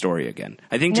control of the story again?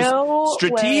 I think just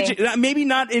strategic, maybe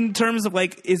not in terms of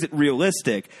is it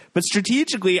realistic, but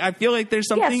strategically, I feel like there's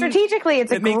something. Yeah, strategically,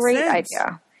 it's a great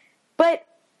idea. But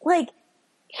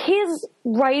his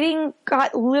writing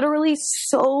got literally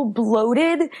so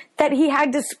bloated that he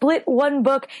had to split one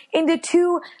book into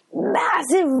 2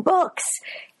 massive books.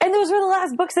 And those were the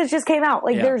last books that just came out.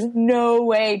 There's no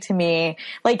way to me.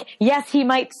 Yes, he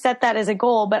might set that as a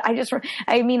goal, but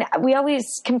we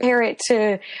always compare it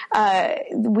to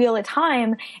Wheel of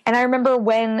Time. And I remember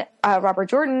when Robert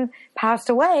Jordan passed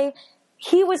away,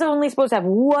 he was only supposed to have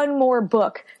one more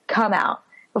book come out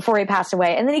before he passed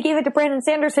away. And then he gave it to Brandon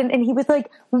Sanderson, and he was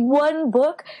like, 1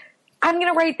 book? I'm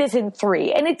going to write this in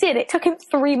 3. And it did. It took him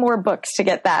 3 more books to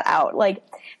get that out.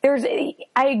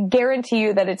 I guarantee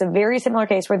you that it's a very similar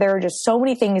case where there are just so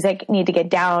many things that need to get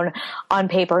down on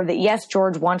paper that, yes,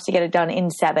 George wants to get it done in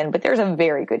 7, but there's a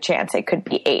very good chance it could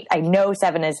be 8. I know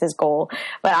 7 is his goal,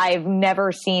 but I've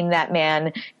never seen that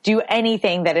man do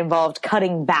anything that involved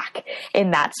cutting back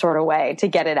in that sort of way to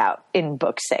get it out in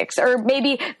book 6. Or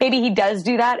maybe he does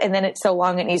do that, and then it's so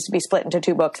long it needs to be split into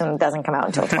 2 books and it doesn't come out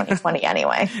until 2020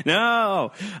 anyway.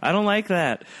 No, I don't like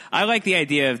that. I like the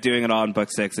idea of doing it all in book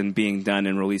 6 and being done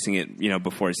and releasing it,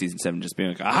 before season 7, just being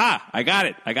like, aha, I got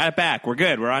it back. We're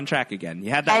good. We're on track again. You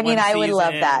had that. I would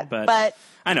love that, but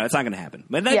I know it's not going to happen.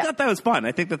 But I thought that was fun.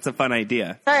 I think that's a fun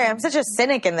idea. Sorry, I'm such a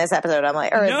cynic in this episode. I'm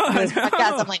like, this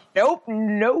podcast. I'm like, nope,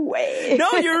 no way.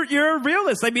 No, you're a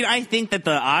realist. I think that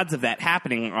the odds of that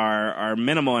happening are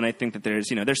minimal, and I think that there's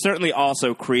certainly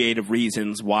also creative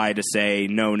reasons why to say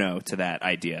no to that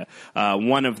idea.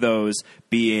 One of those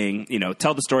being,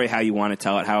 tell the story how you want to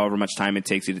tell it, however much time it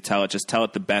takes you to tell it. Just tell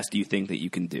it the best you think that you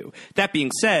can do. That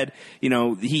being said,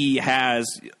 he has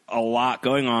a lot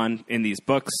going on in these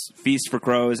books. Feast for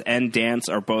Crows and Dance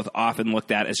are both often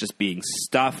looked at as just being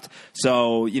stuffed.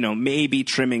 So, maybe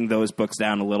trimming those books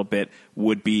down a little bit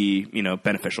would be,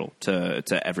 beneficial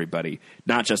to everybody,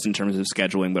 not just in terms of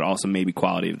scheduling, but also maybe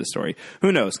quality of the story.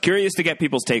 Who knows? Curious to get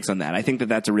people's takes on that. I think that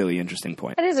that's a really interesting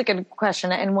point. That is a good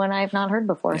question, and one I've not heard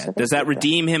before. Yeah. So does that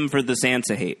redeem him for the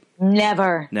Sansa hate?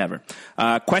 Never.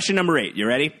 Question number 8. You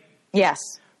ready? Yes.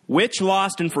 Which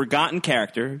lost and forgotten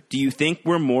character do you think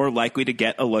we're more likely to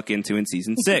get a look into in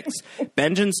season 6?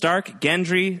 Benjen Stark,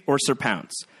 Gendry, or Sir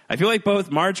Pounce? I feel like both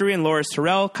Marjorie and Loras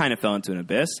Tyrell kind of fell into an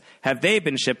abyss. Have they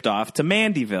been shipped off to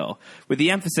Mandyville? With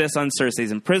the emphasis on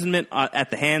Cersei's imprisonment at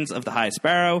the hands of the High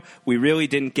Sparrow, we really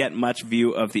didn't get much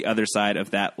view of the other side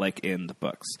of that like in the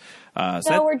books.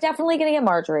 We're definitely going to get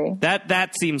Marjorie.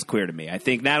 That seems clear to me. I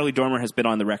think Natalie Dormer has been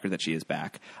on the record that she is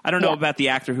back. I don't know about the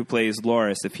actor who plays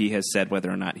Loras, if he has said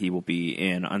whether or not he will be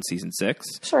in on season 6.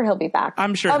 Sure, he'll be back.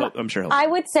 I'm sure he'll. I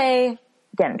would say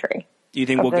Gendry. Do you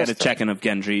think we'll get a check-in of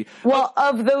Gendry? Well,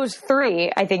 of those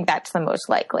 3, I think that's the most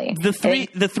likely. The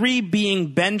three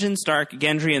being Benjen Stark,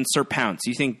 Gendry, and Sir Pounce.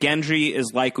 You think Gendry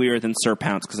is likelier than Sir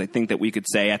Pounce? Because I think that we could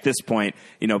say at this point,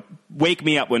 wake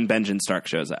me up when Benjen Stark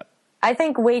shows up. I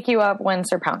think Wake You Up when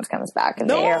Sir Pounce comes back in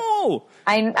the air. No!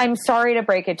 I'm sorry to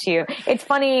break it to you. It's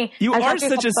funny. You I've are talked to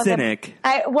such a about cynic.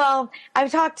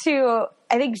 I've talked to,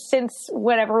 I think since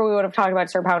whatever we would have talked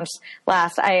about Sir Pounce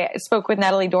last, I spoke with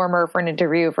Natalie Dormer for an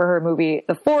interview for her movie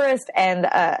The Forest, and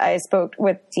I spoke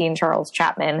with Dean Charles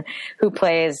Chapman, who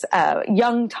plays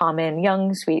young Tommen,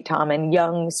 young sweet Tommen,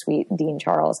 young sweet Dean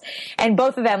Charles. And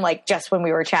both of them, like, just when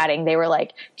we were chatting, they were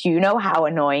like, do you know how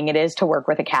annoying it is to work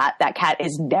with a cat? That cat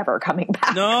is never coming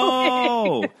back.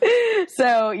 No!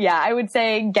 So, yeah, I would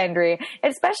say Gendry,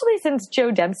 especially since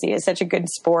Joe Dempsey is such a good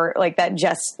sport. Like, that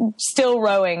just still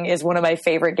rowing is one of my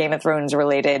favorite Game of Thrones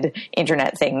related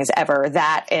internet things ever.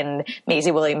 That and Maisie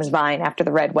Williams Vine after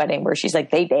the Red Wedding, where she's like,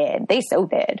 they did. They so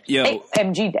did. Yo, they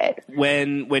MG did.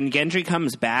 When Gendry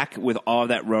comes back with all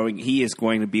that rowing, he is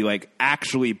going to be like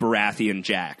actually Baratheon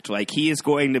jacked. Like he is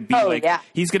going to be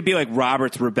he's going to be like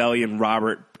Robert's Rebellion,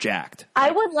 Robert jacked.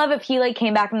 I would love if he like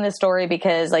came back from the story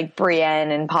because like Brienne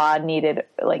and Pod needed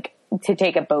like to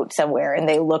take a boat somewhere, and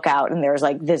they look out and there's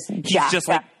like this jacked just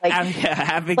like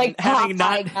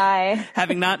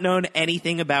having not known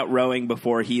anything about rowing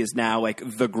before, he is now like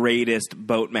the greatest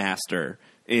boatmaster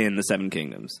in the Seven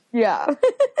Kingdoms. Yeah.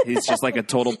 He's just like a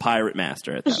total pirate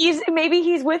master at that. Maybe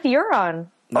he's with Euron.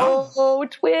 No. Oh,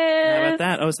 twist. How about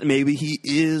that? Oh, maybe he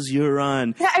is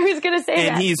Euron. I was going to say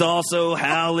and he's also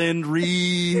Howland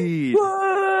Reed.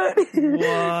 What?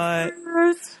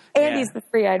 And he's the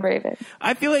Three-Eyed Raven.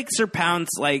 I feel like Sir Pounce,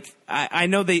 like I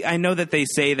know that they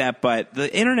say that, but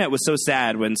the internet was so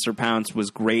sad when Sir Pounce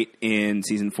was great in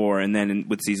season 4, and then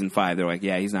with season 5, they're like,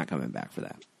 yeah, he's not coming back for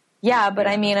that. Yeah, but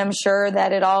I mean, I'm sure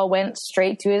that it all went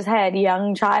straight to his head.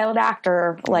 Young child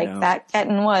actor, like that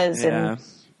Ketten was, and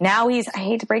now he's. I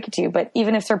hate to break it to you, but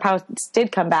even if Sir Pounce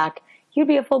did come back, he'd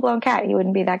be a full blown cat. He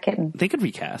wouldn't be that kitten. They could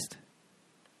recast.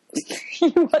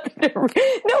 No, but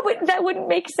that wouldn't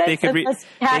make sense. They could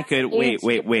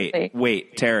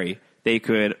wait, Terry. They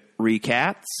could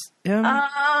recast him.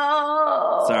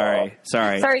 Oh,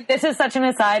 sorry. This is such an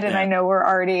aside, and I know we're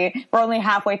only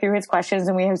halfway through his questions,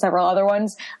 and we have several other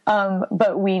ones.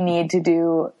 But we need to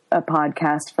do a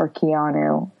podcast for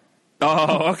Keanu.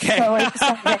 Oh, okay. So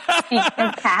excited. Speaking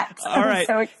of cats, all right. I'm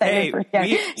so excited for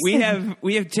Keanu.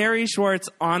 we have Terry Schwartz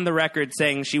on the record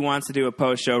saying she wants to do a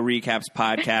post-show recaps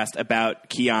podcast about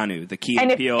Keanu, the Key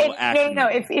and Peele action. No.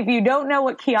 If you don't know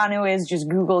what Keanu is, just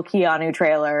Google Keanu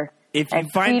trailer. If you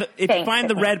find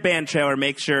the Red Band trailer,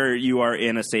 make sure you are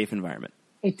in a safe environment.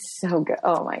 It's so good.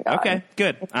 Oh my God. Okay,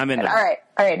 good. I'm in. All right.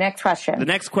 Next question. The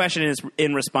next question is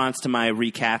in response to my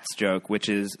recats joke, which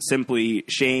is simply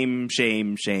shame,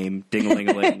 shame, shame,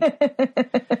 ding-a-ling-a-ling.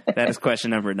 That is question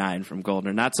number 9 from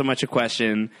Goldner. Not so much a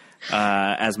question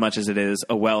as much as it is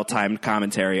a well-timed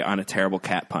commentary on a terrible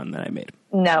cat pun that I made.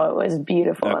 No, it was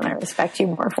beautiful, and I respect you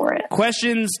more for it.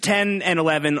 Questions 10 and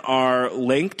 11 are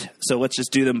linked, so let's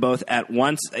just do them both at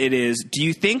once. It is, do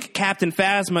you think Captain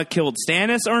Phasma killed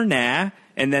Stannis or nah?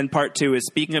 And then part 2 is,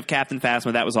 speaking of Captain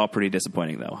Phasma, that was all pretty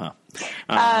disappointing, though, huh?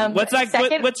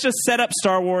 Let's just set up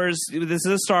Star Wars. This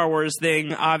is a Star Wars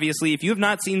thing. Obviously, if you have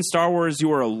not seen Star Wars,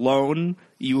 you are alone.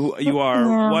 You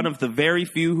are one of the very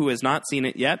few who has not seen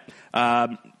it yet.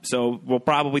 So we'll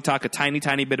probably talk a tiny,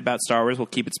 tiny bit about Star Wars. We'll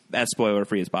keep it as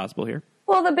spoiler-free as possible here.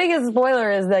 Well, the biggest spoiler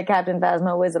is that Captain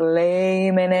Phasma was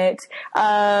lame in it.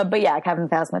 But yeah, Captain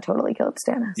Phasma totally killed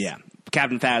Stannis. Yeah.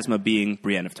 Captain Phasma being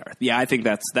Brienne of Tarth. Yeah, I think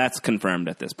that's confirmed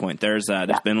at this point. There's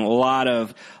been a lot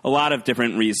of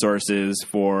different resources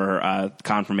for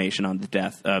confirmation on the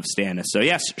death of Stannis. So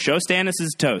yes, show Stannis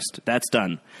is toast. That's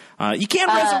done. You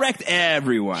can't resurrect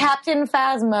everyone. Captain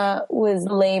Phasma was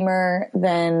lamer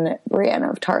than Brienne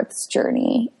of Tarth's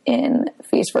journey in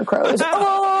Feast for Crows.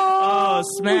 Oh,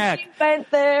 smack! She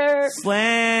went there.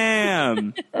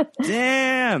 Slam!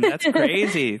 Damn, that's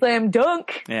crazy. Slam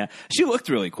dunk. Yeah, she looked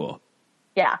really cool.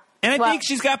 Yeah. And I think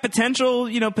she's got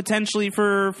potentially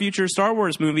for future Star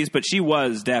Wars movies, but she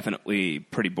was definitely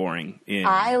pretty boring.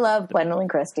 I love Gwendolyn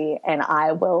Christie, and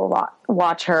I will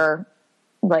watch her,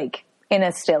 like, in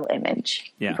a still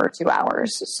image for 2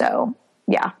 hours. So,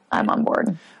 yeah, I'm on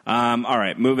board. All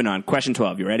right, moving on. Question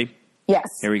 12. You ready? Yes.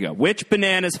 Here we go. Which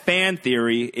Bananas fan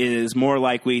theory is more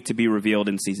likely to be revealed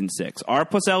in Season 6? R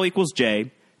plus L equals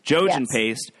J, Jojen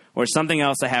paste, or something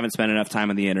else I haven't spent enough time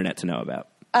on the internet to know about?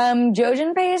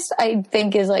 Jojen paste, I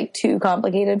think, is like too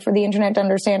complicated for the internet to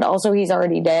understand. Also, he's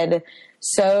already dead.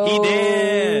 So he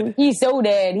did. He's so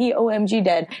dead. He OMG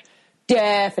dead.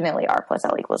 definitely R plus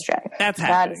L equals J. That's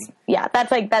happening.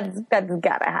 That's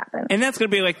gotta happen. And that's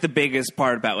going to be like the biggest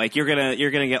part about like you're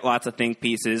gonna get lots of think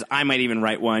pieces. I might even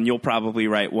write one. You'll probably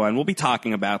write one. We'll be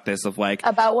talking about this of like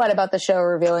about what, about the show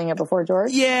revealing it before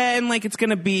George? Yeah, and like it's going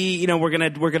to be, you know, we're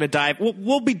gonna dive.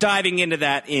 We'll be diving into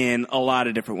that in a lot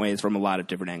of different ways from a lot of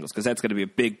different angles because that's going to be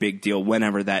a big deal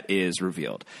whenever that is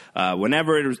revealed.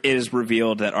 Whenever it is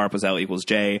revealed that R plus L equals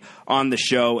J on the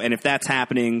show, and if that's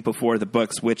happening before the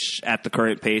books, which at the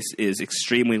current pace is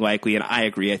extremely likely, and I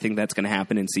agree. I think that's going to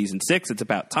happen in season 6. It's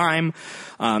about time.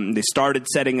 They started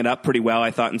setting it up pretty well,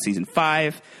 I thought, in season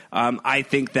 5. I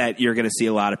think that you're going to see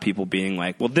a lot of people being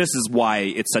like, well, this is why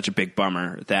it's such a big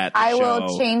bummer that I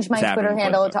will change my Twitter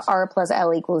handle to R plus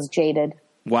L equals Jaded.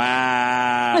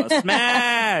 Wow.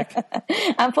 Smack.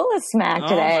 I'm full of smack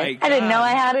today. I didn't know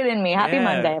I had it in me. Happy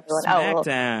Monday, everyone.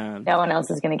 Smackdown. No one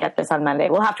else is going to get this on Monday.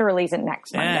 We'll have to release it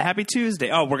next Monday. Happy Tuesday.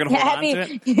 Oh, we're going to hold on to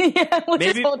it?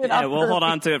 Just hold it up. We'll hold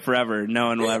on to it forever. No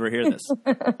one will ever hear this.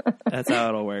 That's how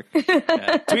it'll work.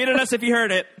 Yeah. Tweet at us if you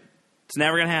heard it. It's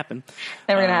never going to happen.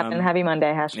 Never going to happen. Happy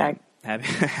Monday, hashtag. Yeah.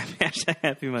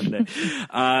 Happy Monday.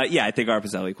 I think R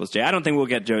plus L equals J. I don't think we'll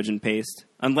get Jojen Paste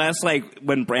unless like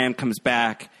when Bran comes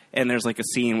back and there's like a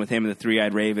scene with him and the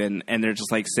Three-Eyed Raven and they're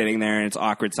just like sitting there and it's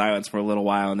awkward silence for a little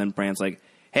while and then Bran's like,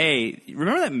 hey,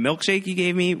 remember that milkshake you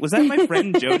gave me? Was that my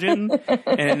friend Jojen?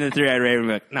 And the Three-Eyed Raven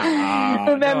would be like, nah.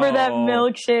 Remember that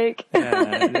milkshake?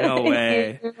 Yeah, no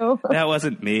way. That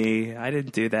wasn't me. I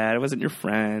didn't do that. It wasn't your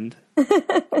friend.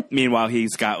 Meanwhile,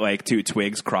 he's got like 2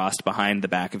 twigs crossed behind the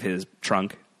back of his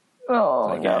trunk. Oh,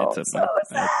 like, no. So sad.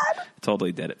 I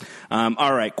totally did it.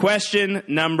 All right. Question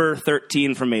number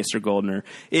 13 from Maester Goldner.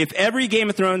 If every Game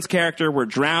of Thrones character were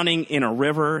drowning in a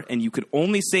river and you could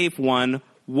only save one,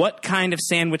 what kind of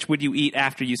sandwich would you eat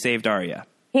after you saved Arya?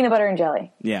 Peanut butter and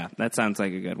jelly. Yeah, that sounds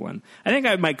like a good one. I think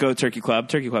I might go Turkey Club.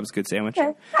 Turkey Club's a good sandwich.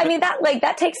 Okay. I mean,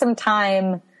 that takes some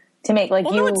time to make. Like,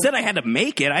 no one said I had to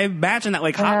make it. I imagine that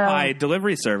like Hot Pie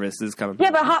delivery service is coming.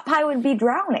 Yeah, but Hot Pie would be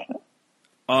drowning.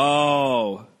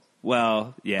 Oh.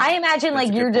 Well, yeah. I imagine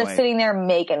like you're just sitting there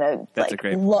making a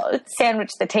sandwich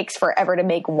that takes forever to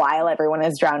make while everyone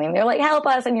is drowning. They're like, help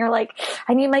us. And you're like,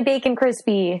 I need my bacon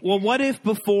crispy. Well, what if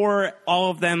before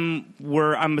all of them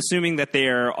were, I'm assuming that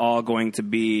they're all going to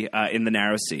be in the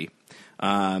Narrow Sea.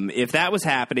 If that was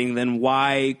happening, then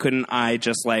why couldn't I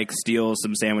just like steal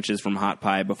some sandwiches from Hot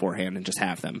Pie beforehand and just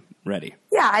have them ready?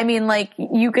 Yeah. I mean, like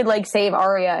you could like save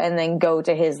Arya and then go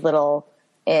to his little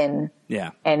inn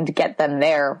and get them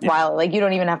there while like you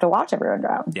don't even have to watch everyone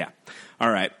drown. Yeah. All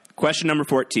right. Question number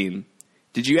 14.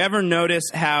 Did you ever notice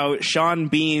how Sean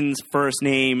Bean's first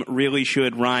name really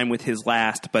should rhyme with his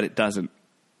last, but it doesn't?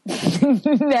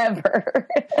 Never.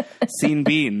 Sean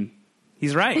Bean.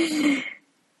 He's right.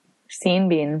 Sean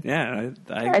Bean. Yeah.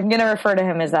 I'm going to refer to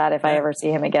him as that if I ever see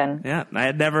him again. Yeah. I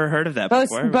had never heard of that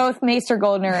before. Both Maester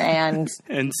Goldner and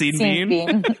Sean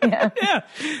Bean. Yeah.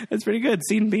 That's pretty good.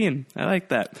 Sean Bean. I like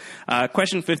that.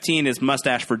 Question 15 is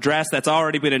mustache for dress. That's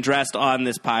already been addressed on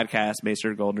this podcast,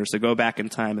 Maester Goldner. So go back in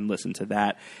time and listen to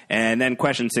that. And then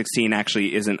question 16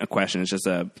 actually isn't a question. It's just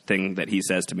a thing that he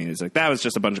says to me. He's like, that was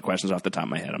just a bunch of questions off the top of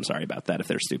my head. I'm sorry about that if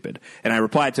they're stupid. And I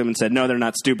replied to him and said, no, they're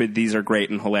not stupid. These are great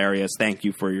and hilarious. Thank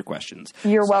you for your questions.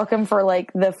 You're welcome for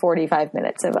like the 45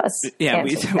 minutes of us. Yeah,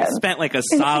 we spent like a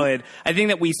solid, I think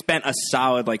that we spent a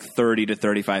solid like 30 to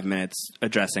 35 minutes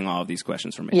addressing all of these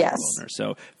questions from Maester Goldner.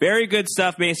 So very good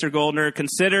stuff, Maester Goldner.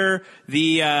 Consider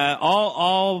the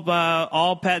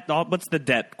what's the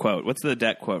debt quote? What's the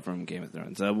debt quote from Game of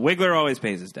Thrones? Wiggler always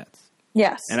pays his debts.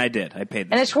 Yes. And I did. I paid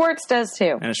them. And a Schwartz does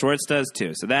too.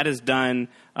 So that is done.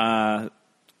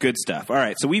 Good stuff. All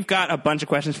right, so we've got a bunch of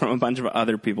questions from a bunch of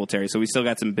other people, Terry, so we still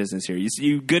got some business here.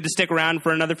 You good to stick around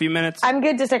for another few minutes? I'm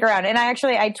good to stick around. And I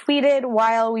tweeted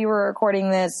while we were recording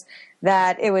this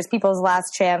that it was people's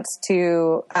last chance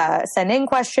to send in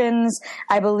questions.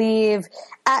 I believe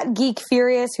at Geek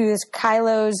Furious, who is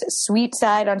Kylo's sweet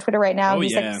side on Twitter right now,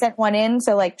 sent one in,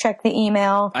 so like check the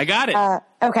email. I got it.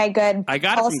 Okay, good. I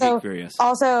got it from Geek Furious.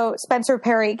 Also, Spencer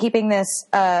Perry, keeping this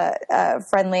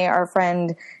friendly, our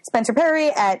friend Spencer Perry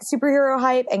at Superhero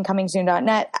Hype and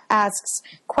ComingSoon.net asks,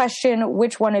 question,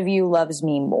 which one of you loves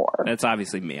me more? That's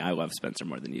obviously me. I love Spencer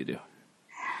more than you do.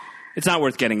 It's not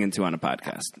worth getting into on a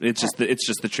podcast. It's just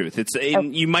the truth.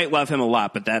 You might love him a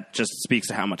lot, but that just speaks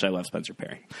to how much I love Spencer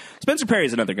Perry. Spencer Perry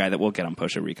is another guy that we'll get on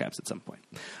Post Show Recaps at some point.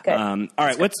 Good. All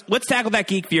right, let's tackle that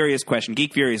Geek Furious question.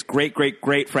 Geek Furious,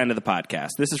 great friend of the podcast.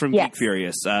 This is from Geek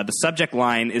Furious. The subject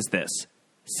line is this: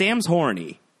 Sam's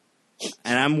horny.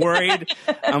 And I'm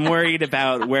worried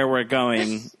about where we're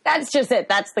going. That's just it.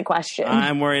 That's the question.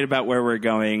 I'm worried about where we're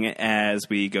going as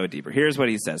we go deeper. Here's what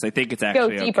he says. I think it's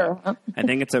actually go deeper. Okay. I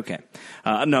think it's okay.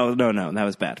 No, that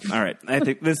was bad. All right. I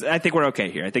think we're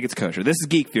okay here. I think it's kosher. This is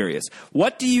Geek Furious.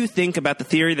 What do you think about the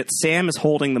theory that Sam is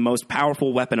holding the most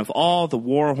powerful weapon of all, the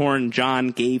war horn Jon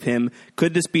gave him?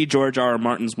 Could this be George R. R.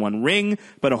 Martin's One Ring,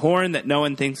 but a horn that no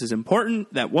one thinks is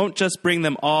important, that won't just bring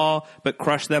them all, but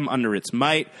crush them under its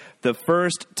might? The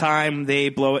first time they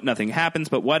blow it, nothing happens,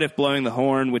 but what if blowing the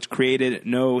horn, which created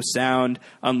no sound,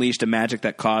 unleashed a magic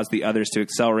that caused the others to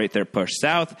accelerate their push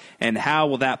south? And how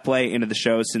will that play into the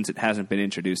show since it hasn't been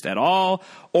introduced at all?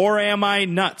 Or am I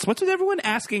nuts? What's with everyone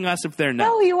asking us if they're nuts?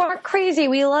 No, you aren't crazy.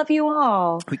 We love you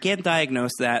all. We can't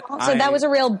diagnose that. Also, that was a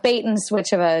real bait and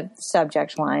switch of a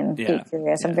subject line. Yeah,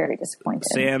 curious. Yeah. I'm very disappointed.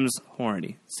 Sam's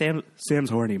horny. Sam's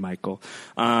horny, Michael.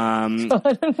 No.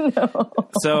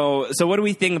 So what do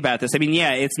we think about this? I mean,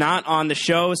 yeah, it's not on the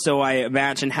show, so I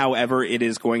imagine, however, it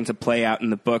is going to play out in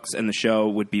the books, and the show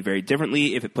would be very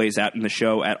differently if it plays out in the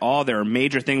show at all. There are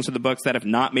major things with the books that have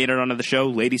not made it onto the show.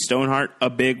 Lady Stoneheart, a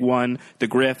big one. The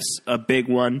Griffs, a big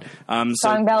one.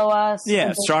 Strong Belwas.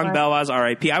 Yeah, Strong Belwas,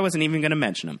 R.I.P. I wasn't even going to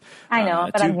mention them. I know,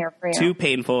 but I'm here for you. Too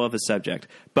painful of a subject.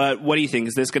 But what do you think?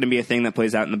 Is this going to be a thing that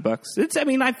plays out in the books?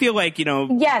 I feel like,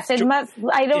 Yes, it must.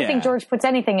 I don't think George puts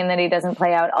anything in that he doesn't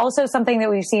play out. Also, something that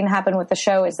we've seen happen with the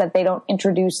show is that they don't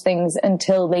introduce things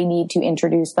until they need to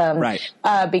introduce them. Right.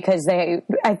 Because they,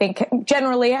 I think,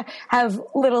 generally have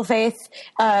little faith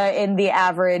in the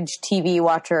average TV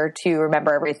watcher to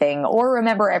remember everything or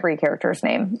remember every character's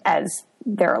name, as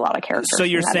there are a lot of characters. So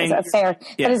you're saying that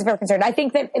is a fair concern. I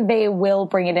think that they will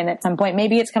bring it in at some point.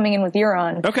 Maybe it's coming in with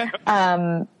Euron. Okay.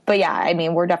 But yeah, I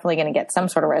mean, we're definitely going to get some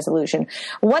sort of resolution.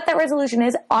 What that resolution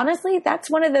is, honestly, that's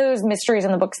one of those mysteries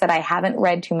in the books that I haven't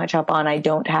read too much up on. I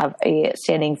don't have a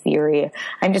standing theory.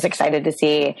 I'm just excited to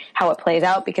see how it plays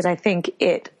out because I think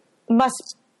it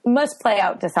must play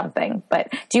out to something.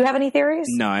 But do you have any theories?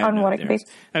 No, I have on no what theories. It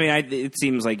could be? I mean, it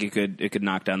seems like it could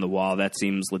knock down the wall. That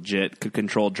seems legit. Could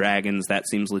control dragons. That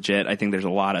seems legit. I think there's a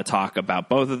lot of talk about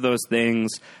both of those things.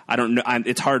 I don't know.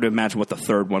 It's hard to imagine what the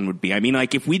third one would be. I mean,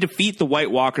 like if we defeat the White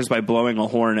Walkers by blowing a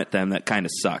horn at them, that kind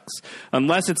of sucks.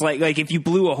 Unless it's like if you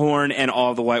blew a horn and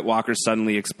all the White Walkers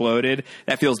suddenly exploded,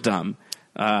 that feels dumb.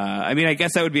 I mean, I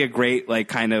guess that would be a great,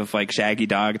 kind of Shaggy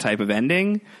Dog type of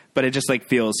ending, but it just,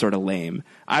 feels sort of lame.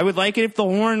 I would like it if the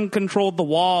horn controlled the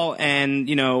wall and,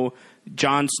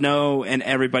 Jon Snow and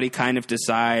everybody kind of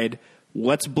decide,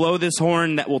 let's blow this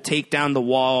horn that will take down the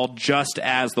wall just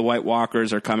as the White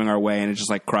Walkers are coming our way, and it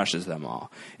just, crushes them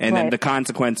all. And then the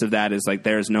consequence of that is,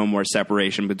 there's no more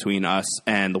separation between us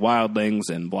and the wildlings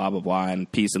and blah, blah, blah, and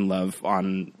peace and love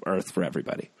on Earth for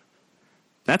everybody.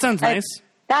 That sounds nice.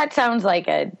 That sounds like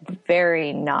a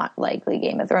very not likely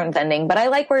Game of Thrones ending, but I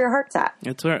like where your heart's at.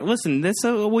 That's right. Listen,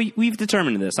 we've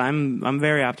determined this. I'm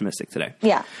very optimistic today.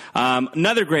 Yeah.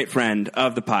 Another great friend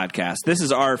of the podcast. This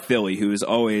is R. Philly, who is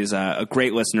always a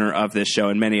great listener of this show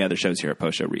and many other shows here at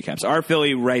Post Show Recaps. R.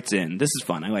 Philly writes in. This is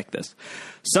fun. I like this.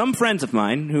 Some friends of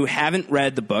mine who haven't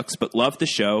read the books but love the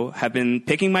show have been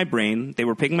picking my brain. They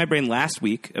were picking my brain last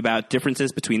week about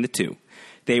differences between the two.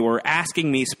 They were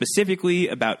asking me specifically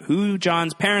about who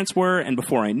Jon's parents were, and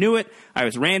before I knew it, I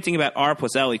was ranting about R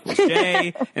plus L equals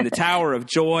J and the Tower of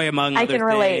Joy, among other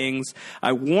things.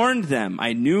 I warned them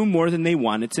I knew more than they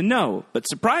wanted to know, but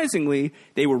surprisingly,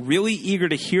 they were really eager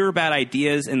to hear about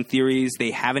ideas and theories they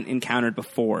haven't encountered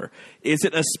before. Is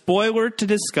it a spoiler to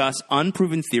discuss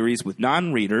unproven theories with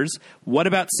non-readers? What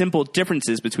about simple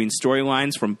differences between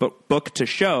storylines from book to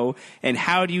show? And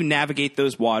how do you navigate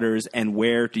those waters, and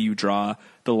where do you draw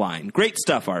the line? Great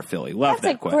stuff, R. Philly. Love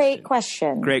that question. That's a great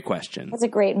question. Great question. That's a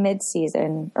great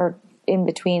mid-season or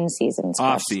in-between seasons.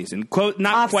 Off-season.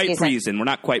 Not quite pre-season. We're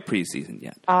not quite pre-season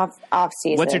yet.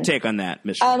 Off-season. What's your take on that,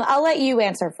 Michelle? I'll let you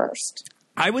answer first.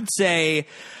 I would say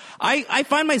I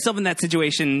find myself in that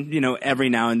situation, every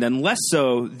now and then, less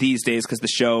so these days because the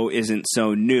show isn't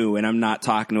so new, and I'm not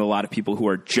talking to a lot of people who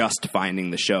are just finding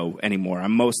the show anymore.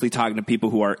 I'm mostly talking to people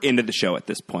who are into the show at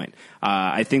this point.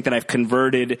 I think that I've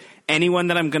converted anyone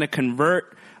that I'm going to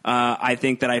convert. I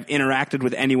think that I've interacted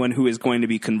with anyone who is going to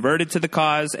be converted to the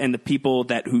cause, and the people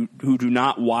who do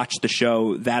not watch the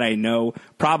show that I know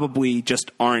probably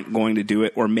just aren't going to do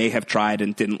it or may have tried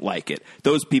and didn't like it.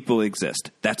 Those people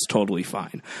exist. That's totally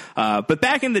fine. But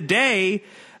back in the day,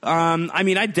 I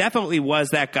mean, I definitely was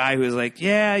that guy who was like,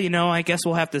 yeah, I guess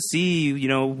we'll have to see,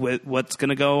 what's going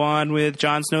to go on with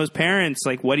Jon Snow's parents.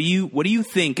 Like, what do you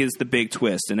think is the big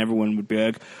twist? And everyone would be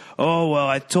like, oh, well,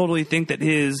 I totally think that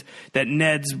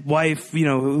Ned's wife,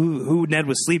 who Ned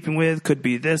was sleeping with could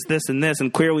be this, and this.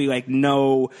 And clearly, like,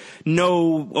 no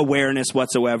awareness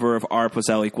whatsoever of R plus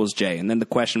L equals J. And then the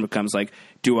question becomes like,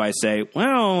 do I say,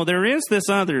 well, there is this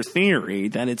other theory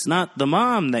that it's not the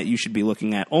mom that you should be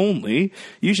looking at only.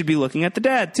 You should be looking at the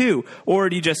dad, too. Or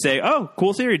do you just say, oh,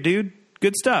 cool theory, dude.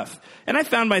 Good stuff. And I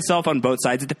found myself on both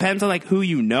sides. It depends on like who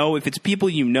you know. If it's people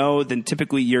you know, then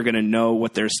typically you're going to know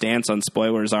what their stance on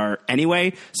spoilers are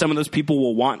anyway. Some of those people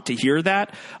will want to hear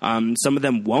that. Some of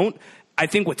them won't. I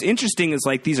think what's interesting is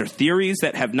like these are theories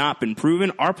that have not been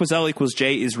proven. R plus L equals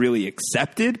J is really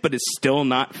accepted, but it's still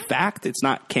not fact. It's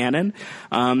not canon.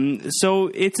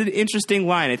 So it's an interesting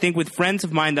line. I think with friends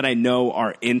of mine that I know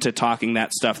are into talking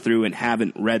that stuff through and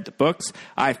haven't read the books,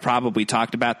 I've probably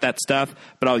talked about that stuff,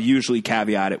 but I'll usually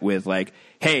caveat it with like,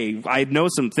 hey, I know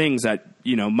some things that,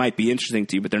 might be interesting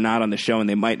to you, but they're not on the show and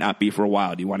they might not be for a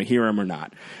while. Do you want to hear them or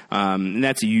not? And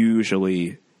that's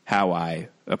usually how I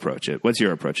approach it. What's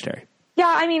your approach, Terry? Yeah,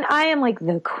 I mean, I am like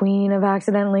the queen of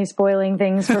accidentally spoiling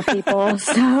things for people.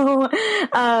 So,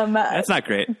 that's not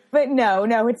great. But no,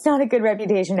 it's not a good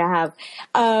reputation to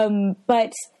have.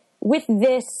 But with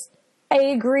this, I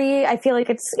agree. I feel like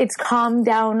it's calmed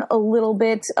down a little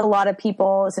bit. A lot of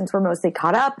people, since we're mostly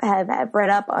caught up, have read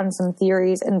up on some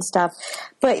theories and stuff.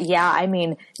 But yeah, I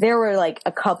mean, there were like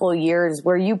a couple years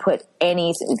where you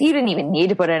didn't even need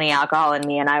to put any alcohol in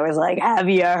me. And I was like, have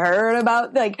you heard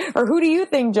about or who do you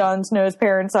think Jon Snow's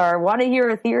parents are? Want to hear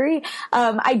a theory?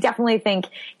 I definitely think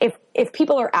if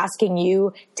people are asking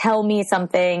you, tell me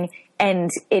something,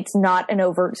 and it's not an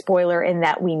overt spoiler in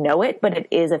that we know it, but it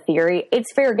is a theory,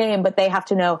 it's fair game, but they have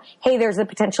to know, hey, there's a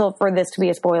potential for this to be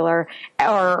a spoiler,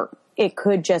 or it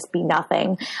could just be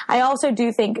nothing. I also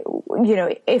do think,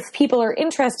 if people are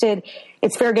interested,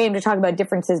 it's fair game to talk about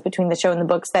differences between the show and the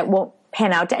books that won't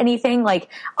pan out to anything. Like,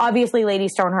 obviously, Lady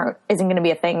Stoneheart isn't going to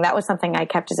be a thing. That was something I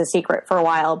kept as a secret for a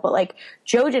while. But, like,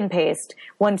 Jojen paste,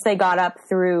 once they got up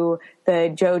through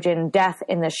the Jojen death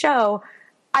in the show,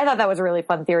 I thought that was a really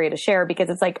fun theory to share because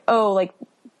it's like, oh, like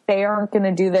they aren't going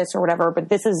to do this or whatever, but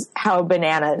this is how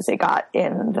bananas it got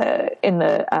in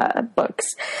the books.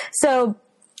 So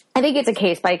I think it's a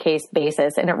case-by-case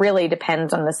basis, and it really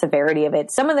depends on the severity of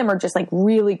it. Some of them are just, like,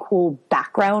 really cool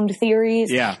background theories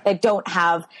that don't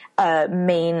have a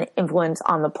main influence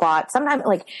on the plot. Sometimes,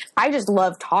 like, I just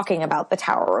love talking about the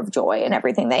Tower of Joy and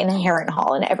everything, and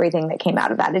Harrenhal and everything that came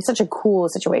out of that. It's such a cool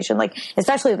situation, like,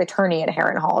 especially the tourney at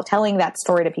Harrenhal, telling that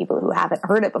story to people who haven't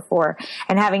heard it before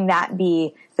and having that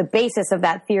be the basis of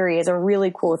that theory is a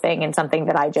really cool thing and something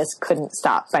that I just couldn't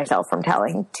stop myself from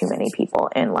telling too many people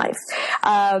in life.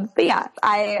 But yeah,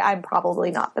 I'm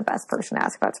probably not the best person to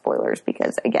ask about spoilers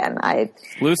because, again,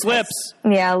 loose lips.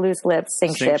 Yeah, loose lips,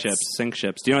 sink ships. Sink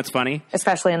ships. Do you know what's funny?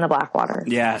 Especially in the Blackwater.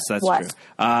 Yes, that's true.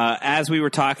 As we were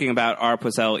talking about R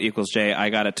plus L equals J, I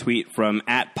got a tweet from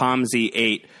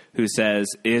 @Pomsy8 who says,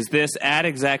 is this ad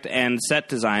exec and set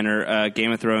designer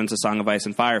Game of Thrones, A Song of Ice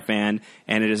and Fire fan?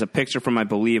 And it is a picture from, I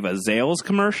believe, a Zales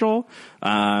commercial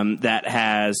that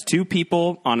has two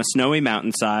people on a snowy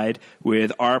mountainside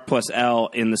with R plus L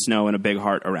in the snow and a big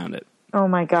heart around it. Oh,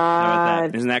 my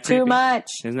God. Isn't that creepy? Too much.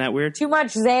 Isn't that weird? Too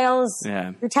much, Zales.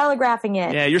 Yeah. You're telegraphing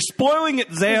it. Yeah, you're spoiling it,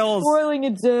 Zales.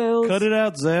 Cut it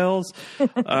out, Zales.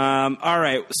 All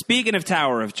right. Speaking of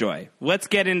Tower of Joy, let's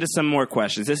get into some more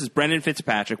questions. This is Brendan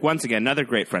Fitzpatrick. Once again, another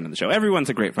great friend of the show. Everyone's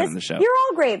a great friend of the show. You're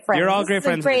all great friends. You're all great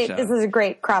friends of the show. This is a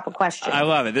great crop of questions. I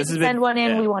love it. This has been, send one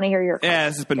in. We want to hear your questions. Yeah,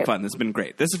 this has been fun. This has been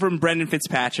great. This is from Brendan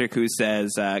Fitzpatrick, who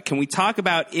says, can we talk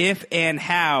about if and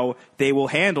how they will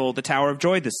handle the Tower of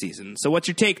Joy this season? So what's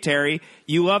your take, Terry?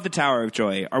 You love the Tower of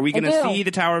Joy. Are we going to see the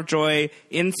Tower of Joy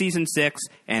in season 6,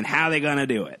 and how are they going to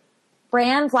do it?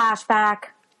 Bran flashback,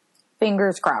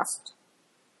 fingers crossed.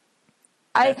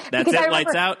 That's it,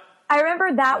 lights out? I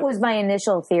remember that was my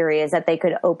initial theory, is that they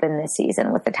could open this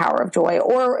season with the Tower of Joy,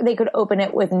 or they could open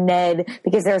it with Ned,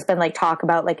 because there's been like talk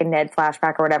about like a Ned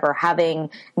flashback or whatever,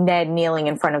 having Ned kneeling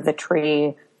in front of the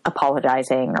tree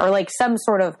apologizing, or like some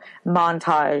sort of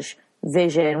montage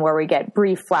vision where we get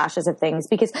brief flashes of things,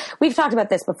 because we've talked about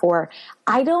this before.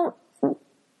 I don't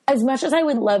as much as I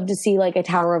would love to see like a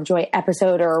Tower of Joy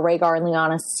episode or a Rhaegar and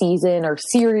Lyanna season or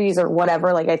series or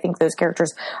whatever, like I think those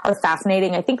characters are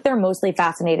fascinating. I think they're mostly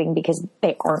fascinating because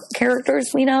they aren't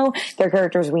characters we know. They're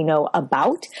characters we know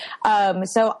about.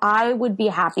 So I would be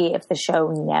happy if the show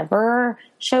never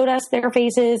showed us their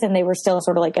faces and they were still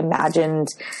sort of like imagined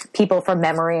people from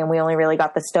memory and we only really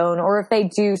got the stone. Or if they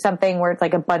do something where it's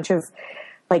like a bunch of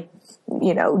like,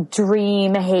 you know,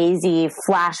 dream hazy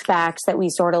flashbacks that we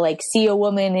sort of like see a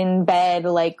woman in bed,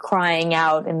 like crying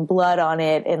out and blood on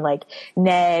it and like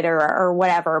Ned or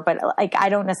whatever. But like, I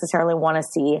don't necessarily want to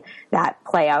see that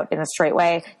play out in a straight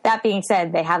way. That being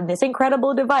said, they have this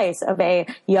incredible device of a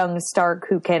young Stark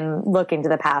who can look into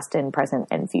the past and present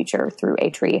and future through a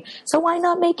tree. So why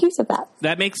not make use of that?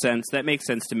 That makes sense. That makes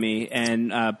sense to me.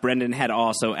 And Brendan had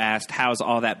also asked, how's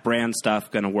all that Bran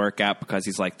stuff going to work out? Because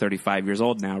he's like 35 years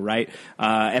old now, right?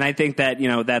 And I think that, you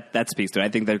know, that speaks to it. I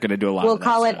think they're going to do a lot. We'll of that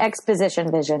call it stuff.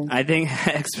 exposition vision. I think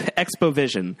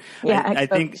Expovision. Yeah,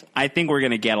 I think we're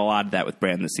going to get a lot of that with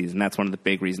Bran this season. That's one of the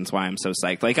big reasons why I'm so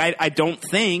psyched. Like, I don't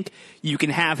think you can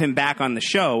have him back on the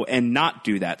show and not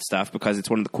do that stuff because it's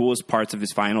one of the coolest parts of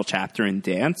his final chapter in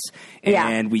Dance.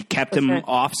 And we kept him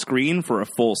off screen for a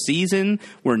full season.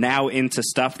 We're now into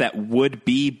stuff that would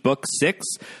be book 6.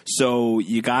 So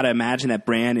you got to imagine that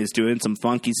Bran is doing some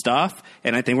funky stuff.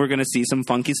 And I think we're going to see some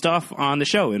funky stuff on the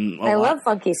show. And I love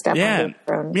funky stuff. Yeah, on Game of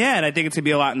Thrones. Yeah, and I think it's going to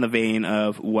be a lot in the vein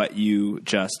of what you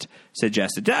just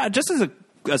suggested. Just as a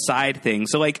side thing,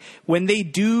 so like when they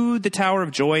do the Tower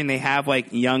of Joy and they have like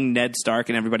young Ned Stark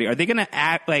and everybody, are they going to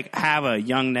act like have a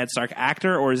young Ned Stark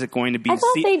actor, or is it going to be? I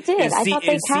thought they did. I thought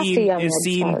they cast a young Ned Is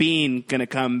Sean Stark. Bean going to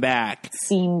come back?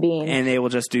 Sean Bean, and they will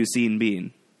just do Sean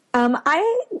Bean.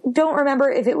 I don't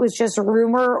remember if it was just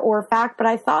rumor or fact, but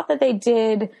I thought that they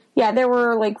did. Yeah, there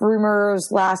were like rumors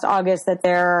last August that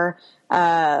there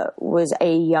was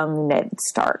a young Ned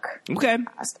Stark. Okay.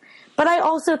 But I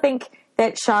also think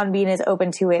that Sean Bean is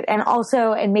open to it. And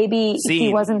also, and maybe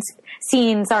he wasn't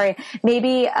seen,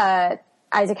 maybe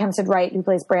Isaac Hempstead Wright, who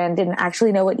plays Bran, didn't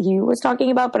actually know what he was talking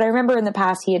about. But I remember in the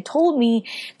past he had told me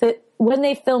that when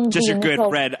they filmed just the your initial, good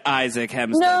friend Isaac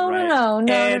Hempstead. No.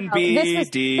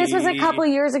 NBD. This was a couple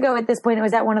years ago. At this point, it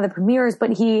was at one of the premieres.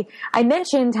 But I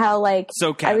mentioned how like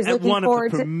I was looking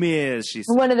forward to premieres. She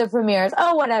said. One of the premieres.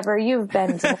 Oh, whatever. You've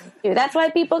been to one too. That's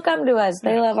why people come to us.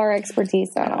 They love our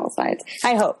expertise on all sides.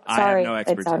 I hope. Sorry, I have no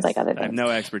expertise. It sounds like other things. I have no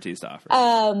expertise to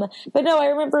offer. But no, I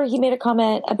remember he made a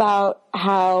comment about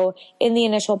how in the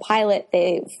initial pilot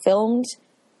they filmed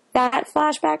that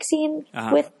flashback scene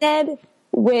with Ned,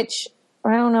 which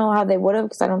I don't know how they would have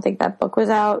because I don't think that book was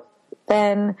out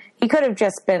then. He could have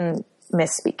just been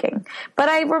misspeaking. But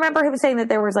I remember him saying that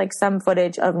there was like some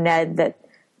footage of Ned that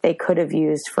they could have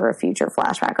used for a future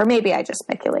flashback, or maybe I just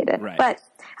speculated. Right. But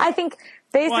I think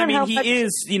based on how he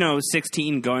is,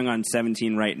 16 going on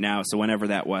 17 right now, so whenever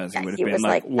that was, he would have been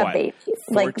like what? A baby.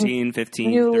 14,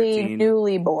 15, 13.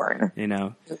 Newly born.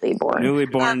 Newly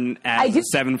born as a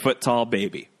 7-foot tall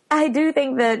baby. I do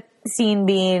think that Sean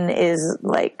Bean is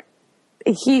like,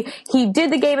 he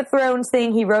did the Game of Thrones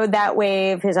thing. He rode that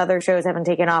wave. His other shows haven't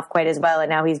taken off quite as well, and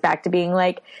now he's back to being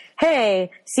like,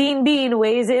 hey, Sean Bean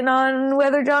weighs in on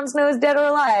whether Jon Snow is dead or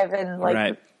alive, and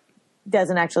like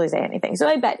doesn't actually say anything. So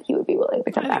I bet he would be willing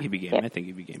to come back. I think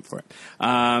he'd be game for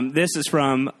it. This is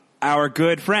from our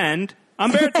good friend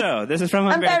Umberto. This is from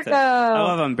Umberto. I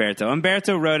love Umberto.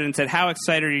 Umberto wrote and said, how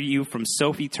excited are you from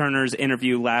Sophie Turner's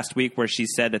interview last week where she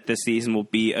said that this season will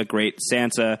be a great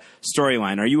Sansa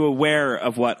storyline? Are you aware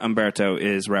of what Umberto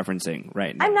is referencing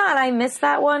right now? I'm not. I missed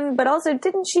that one. But also,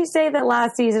 didn't she say that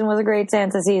last season was a great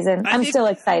Sansa season? I'm still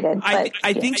excited.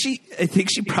 I think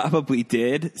she probably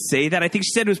did say that. I think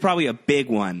she said it was probably a big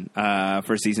one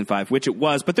for season 5, which it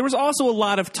was. But there was also a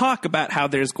lot of talk about how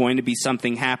there's going to be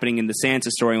something happening in the Sansa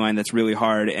storyline that's really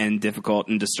hard and difficult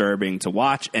and disturbing to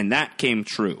watch, and that came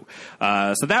true.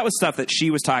 So that was stuff that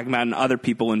she was talking about and other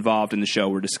people involved in the show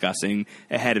were discussing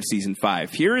ahead of season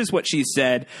 5. Here is what she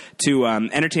said to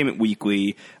Entertainment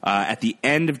Weekly at the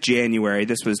end of January.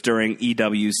 This was during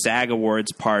EW's SAG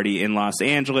Awards party in Los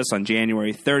Angeles on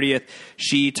January 30th.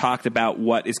 She talked about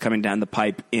what is coming down the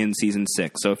pipe in season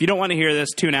 6. So if you don't want to hear this,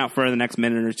 tune out for the next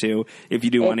minute or two. If you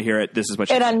do want to hear it, this is what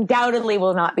she said. It undoubtedly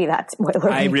will not be that spoiler.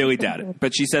 I really doubt it.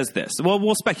 But she says this. Well,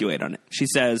 we'll speculate on it. She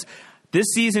says, this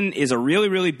season is a really,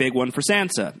 really big one for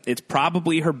Sansa. It's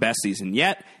probably her best season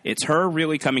yet. It's her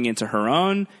really coming into her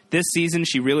own, This season,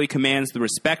 she really commands the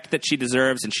respect that she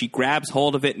deserves, and she grabs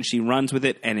hold of it and she runs with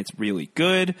it, and it's really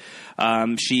good.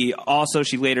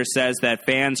 She later says that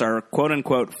fans are, quote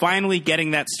unquote, finally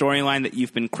getting that storyline that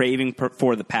you've been craving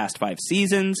for the past 5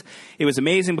 seasons. It was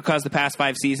amazing because the past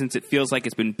 5 seasons, it feels like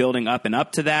it's been building up and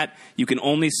up to that. You can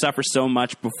only suffer so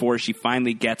much before she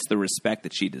finally gets the respect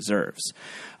that she deserves.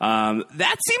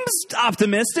 That seems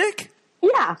optimistic.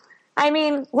 Yeah. I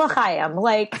mean, l'chaim.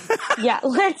 Like, yeah,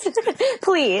 let's,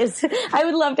 please. I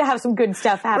would love to have some good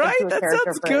stuff happen right? to a That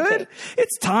character. Sounds good.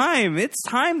 It's time. It's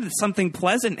time that something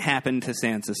pleasant happened to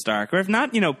Sansa Stark. Or if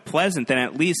not, pleasant, then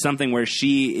at least something where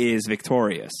she is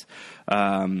victorious.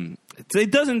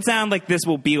 It doesn't sound like this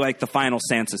will be like the final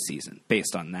Sansa season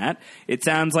based on that. It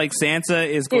sounds like Sansa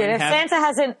is going to have... Sansa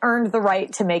hasn't earned the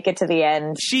right to make it to the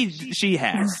end. She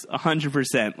has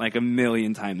 100%, like a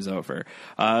million times over.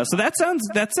 So that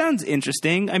sounds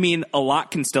interesting. I mean, a lot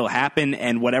can still happen,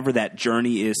 and whatever that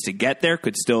journey is to get there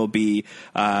could still be,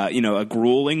 a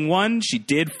grueling one. She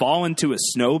did fall into a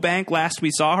snowbank last we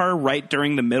saw her, right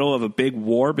during the middle of a big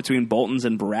war between Boltons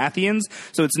and Baratheons.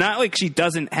 So it's not like she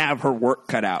doesn't have her work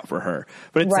cut out for her.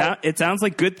 But it sounds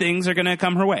like good things are going to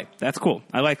come her way. That's cool.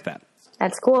 I like that.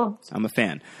 That's cool. I'm a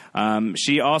fan.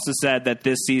 She also said that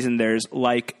this season there's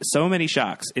like so many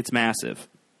shocks. It's massive.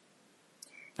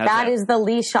 That is the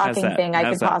least shocking thing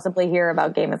I could possibly hear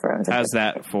about Game of Thrones. How's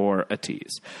that for a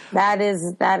tease? That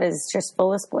is just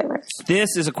full of spoilers.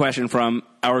 This is a question from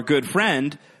our good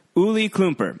friend Uli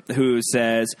Klumper, who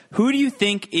says, who do you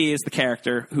think is the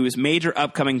character whose major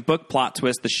upcoming book plot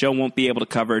twist the show won't be able to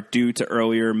cover due to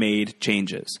earlier made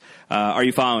changes? Are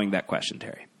you following that question,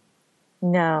 Terry?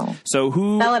 No. So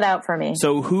spell it out for me.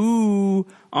 So who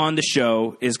on the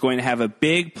show is going to have a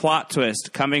big plot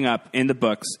twist coming up in the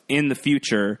books in the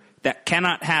future that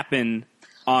cannot happen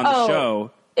on the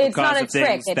show? It's not a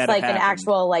trick. It's like an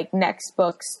actual next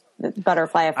book's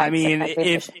butterfly effect. I mean,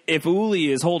 if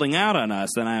Uli is holding out on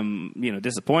us, then I'm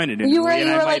disappointed in Uli,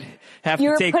 and I might have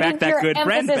to take back that good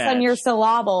friend badge. On your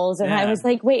syllables, and I was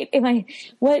like, wait,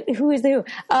 who is the who?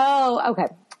 Oh, okay.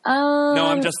 No,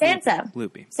 I'm just Sansa.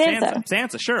 Loopy.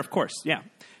 Sansa, sure, of course, yeah.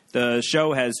 The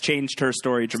show has changed her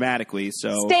story dramatically,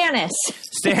 so... Stannis.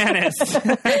 Yeah,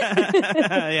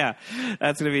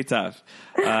 that's going to be tough.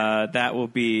 That will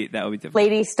be difficult.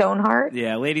 Lady Stoneheart?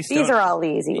 Yeah, Lady Stoneheart. These are all the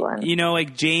easy ones.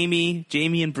 Like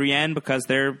Jamie and Brienne, because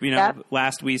they're,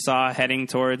 last we saw heading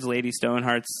towards Lady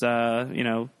Stoneheart's,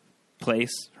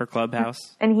 place, her clubhouse.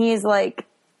 And he's,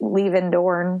 leaving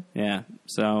Dorne. Yeah,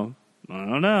 so, I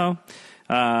don't know.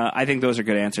 I think those are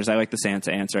good answers. I like the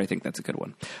Sansa answer. I think that's a good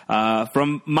one.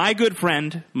 From my good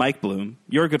friend, Mike Bloom,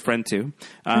 your good friend too,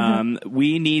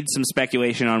 we need some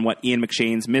speculation on what Ian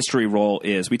McShane's mystery role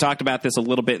is. We talked about this a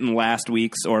little bit in last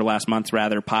month's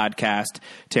podcast,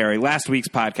 Terry. Last week's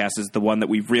podcast is the one that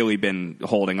we've really been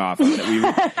holding off on,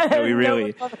 that we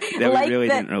really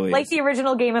didn't release. Like the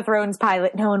original Game of Thrones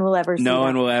pilot, no one will ever see No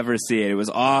one will ever see it. It was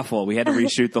awful. We had to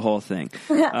reshoot the whole thing.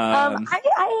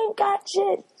 I ain't got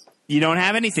shit. You don't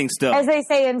have anything still. As they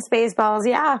say in Spaceballs,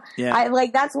 yeah.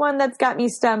 That's one that's got me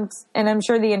stumped, and I'm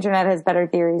sure the internet has better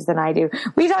theories than I do.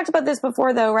 We talked about this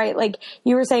before, though, right? Like,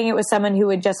 you were saying it was someone who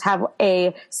would just have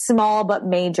a small but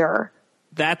major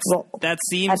role. That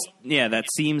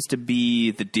seems to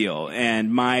be the deal.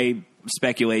 And my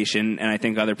speculation, and I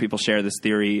think other people share this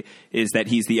theory, is that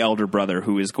he's the elder brother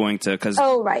who is going to, because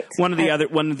one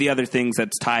of the other things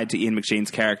that's tied to Ian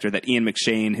McShane's character that Ian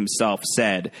McShane himself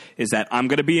said is that I'm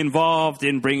going to be involved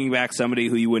in bringing back somebody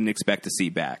who you wouldn't expect to see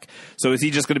back. So is he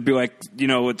just going to be like,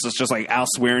 it's just like Al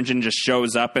Swearingen just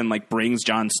shows up and brings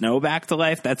Jon Snow back to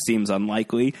life? That seems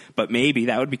unlikely, but maybe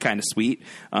that would be kind of sweet.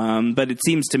 But it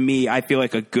seems to me, I feel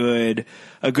like a good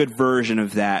version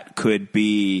of that could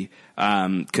be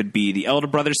the elder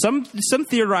brother. Some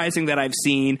theorizing that I've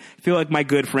seen. I feel like my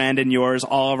good friend and yours,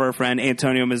 all of our friend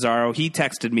Antonio Mazzaro, he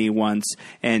texted me once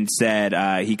and said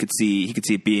he could see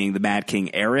it being the Mad King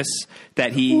Aerys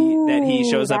that he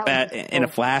shows up in a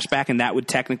flashback, and that would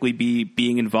technically be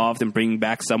being involved in bringing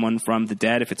back someone from the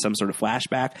dead if it's some sort of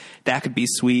flashback. That could be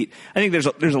sweet. I think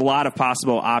there's a lot of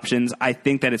possible options. I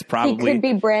think that it's probably... He could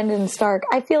be Brandon Stark.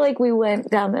 I feel like we went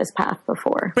down this path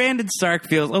before. Brandon Stark's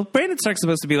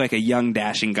supposed to be like a young,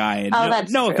 dashing guy.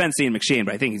 And no offense to Ian McShane,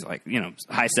 but I think he's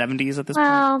high 70s at this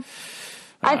point.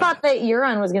 I thought that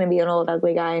Euron was going to be an old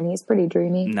ugly guy, and he's pretty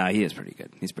dreamy. No, he is pretty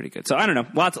good. So I don't know.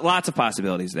 Lots of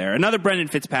possibilities there. Another Brendan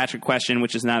Fitzpatrick question,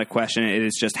 which is not a question. It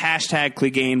is just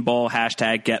 #Clegane Bowl,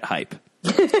 #get hype.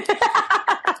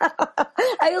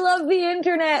 I love the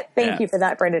internet. Thank you for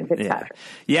that, Brendan Fitzpatrick.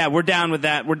 Yeah, we're down with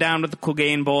that. We're down with the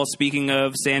Clegane Bowl. Speaking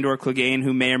of Sandor Clegane,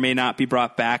 who may or may not be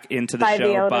brought back into the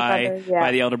show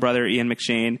by the elder brother, Ian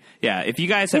McShane. Yeah, if you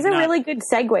guys have These are really good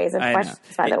segues of questions,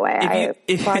 by the way.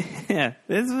 Yeah,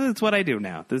 this is what I do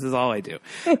now. This is all I do.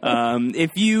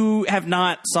 If you have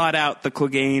not sought out the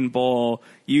Clegane Bowl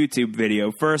YouTube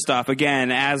video, first off,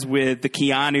 again, as with the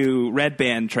Keanu Red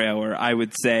Band trailer, I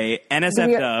would say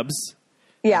NSF dubs.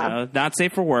 Yeah. Not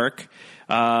safe for work.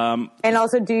 And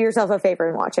also do yourself a favor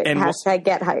and watch it. Hashtag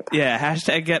get hype. Yeah,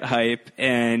 hashtag get hype,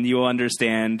 and you'll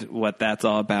understand what that's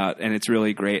all about. And it's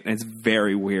really great, and it's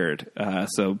very weird.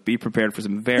 So be prepared for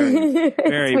some very,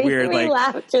 very weird, like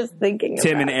laugh just thinking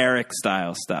Tim and Eric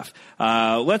style stuff.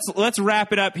 Let's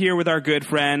wrap it up here with our good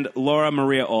friend Laura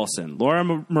Maria Olson. Laura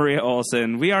Maria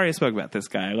Olson. We already spoke about this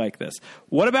guy. I like this.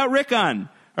 What about Rickon?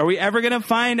 Are we ever going to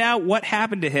find out what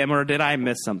happened to him, or did I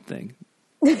miss something?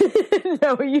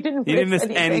 No, you didn't miss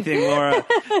anything, Laura.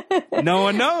 No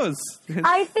one knows.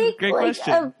 I think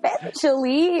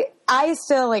eventually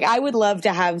I would love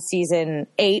to have season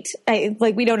 8.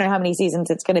 We don't know how many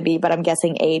seasons it's going to be, but I'm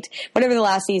guessing 8. Whatever the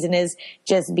last season is,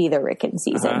 just be the Rickon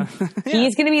season. Yeah.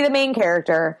 He's going to be the main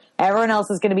character. Everyone else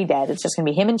is going to be dead. It's just going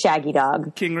to be him and Shaggy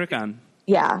Dog. King Rickon.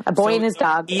 Yeah, a boy and his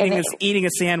dog. Eating a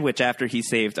sandwich after he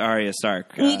saved Arya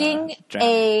Stark. Eating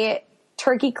a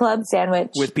turkey club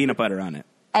sandwich. With peanut butter on it.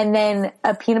 And then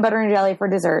a peanut butter and jelly for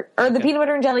dessert. Or the peanut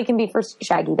butter and jelly can be for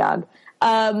Shaggy Dog.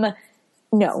 No,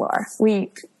 Laura.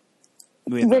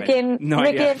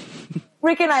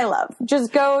 Rickon, I love.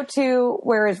 Just go to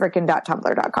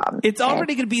whereisrickon.tumblr.com. It's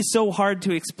already going to be so hard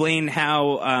to explain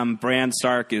how Bran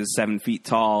Stark is 7 feet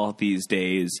tall these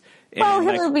days. Well,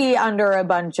 he'll be under a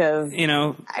bunch of,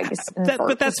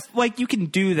 but that's you can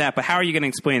do that. But how are you going to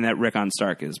explain that Rickon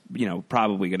Stark is,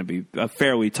 probably going to be a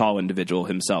fairly tall individual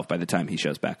himself by the time he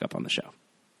shows back up on the show?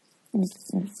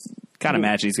 Can't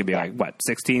imagine he's going to be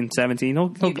 16,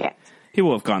 17? He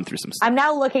will have gone through some stuff. I'm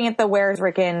now looking at the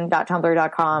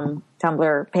whereisrickon.tumblr.com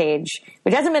Tumblr page,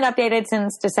 which hasn't been updated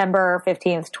since December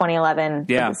 15th, 2011.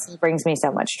 Yeah. This brings me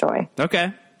so much joy.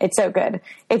 Okay. It's so good.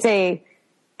 It's a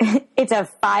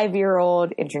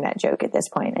 5-year-old internet joke at this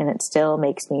point, and it still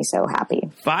makes me so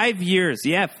happy. 5 years.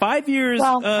 Yeah, 5 years.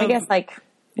 Well, I guess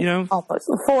almost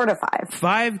 4 to 5.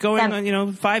 5 going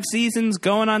on, 5 seasons,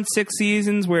 going on 6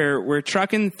 seasons. We're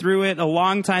trucking through it a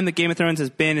long time. The Game of Thrones has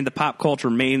been in the pop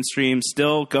culture mainstream,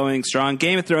 still going strong.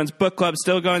 Game of Thrones book club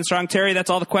still going strong. Terry,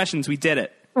 that's all the questions. We did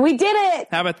it. We did it.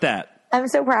 How about that? I'm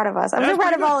so proud of us. I'm so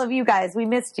proud of all of you guys. We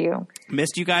missed you.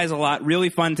 Missed you guys a lot. Really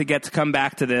fun to get to come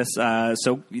back to this.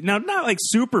 So, not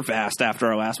super fast after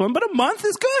our last one, but a month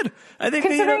is good. I think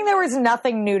considering there was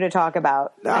nothing new to talk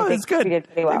about. No, it's good. We did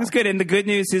pretty well. It was good. And the good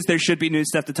news is there should be new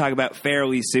stuff to talk about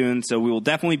fairly soon. So we will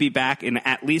definitely be back in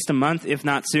at least a month, if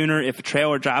not sooner, if a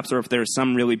trailer drops or if there's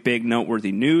some really big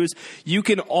noteworthy news. You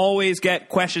can always get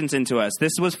questions into us.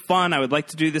 This was fun. I would like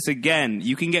to do this again.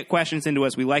 You can get questions into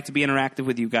us. We like to be interactive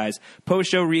with you guys.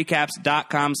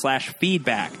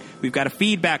 postshowrecaps.com/feedback. We've got a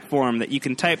feedback form that you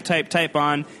can type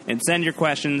on and send your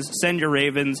questions, send your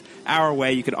Ravens our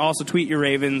way. You can also tweet your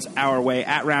Ravens our way.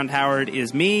 At Round Howard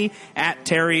is me. At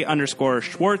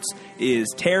Terry_Schwartz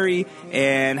is Terry.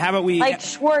 And how about we... Like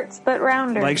Schwartz, but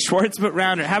rounder. Like Schwartz, but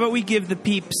rounder. How about we give the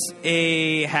peeps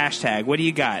a hashtag? What do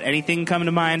you got? Anything coming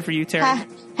to mind for you, Terry?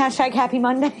 Hashtag Happy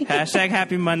Monday. Hashtag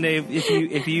Happy Monday.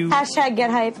 If you hashtag Get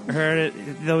Hype. Heard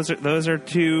it. Those are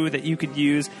 2 that you could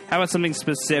use. How about something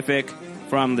specific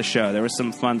from the show? There was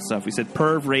some fun stuff. We said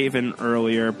Perv Raven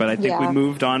earlier, but I think we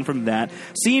moved on from that.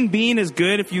 Scene Bean is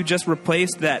good if you just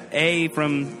replaced that A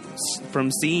from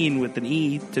scene with an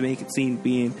E to make it Scene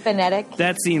Bean. Phonetic.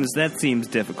 That seems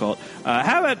difficult.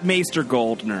 How about Maester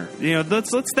Goldner?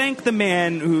 Let's thank the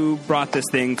man who brought this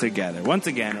thing together. Once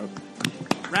again,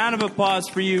 round of applause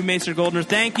for you, Maester Goldner.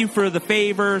 Thank you for the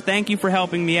favor. Thank you for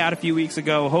helping me out a few weeks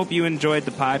ago. Hope you enjoyed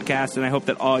the podcast, and I hope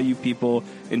that all you people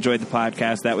enjoyed the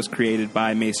podcast. That was created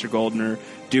by Maester Goldner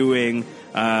doing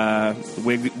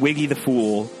Wiggy the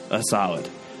Fool a solid.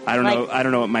 I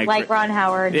don't know what my... Like Ron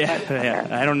Howard. Yeah.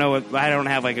 I don't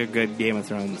have a good Game of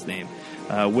Thrones name.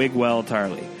 Wigwell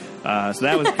Tarly. So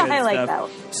that was good I like stuff. that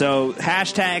one. So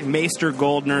hashtag Maester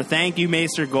Goldner. Thank you,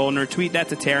 Maester Goldner. Tweet that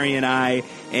to Terry and I.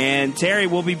 And Terry,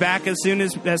 we'll be back as soon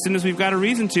as we've got a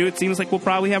reason to. It seems like we'll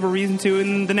probably have a reason to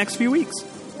in the next few weeks.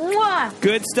 Mwah!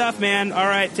 Good stuff, man. All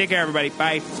right, take care, everybody.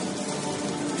 Bye.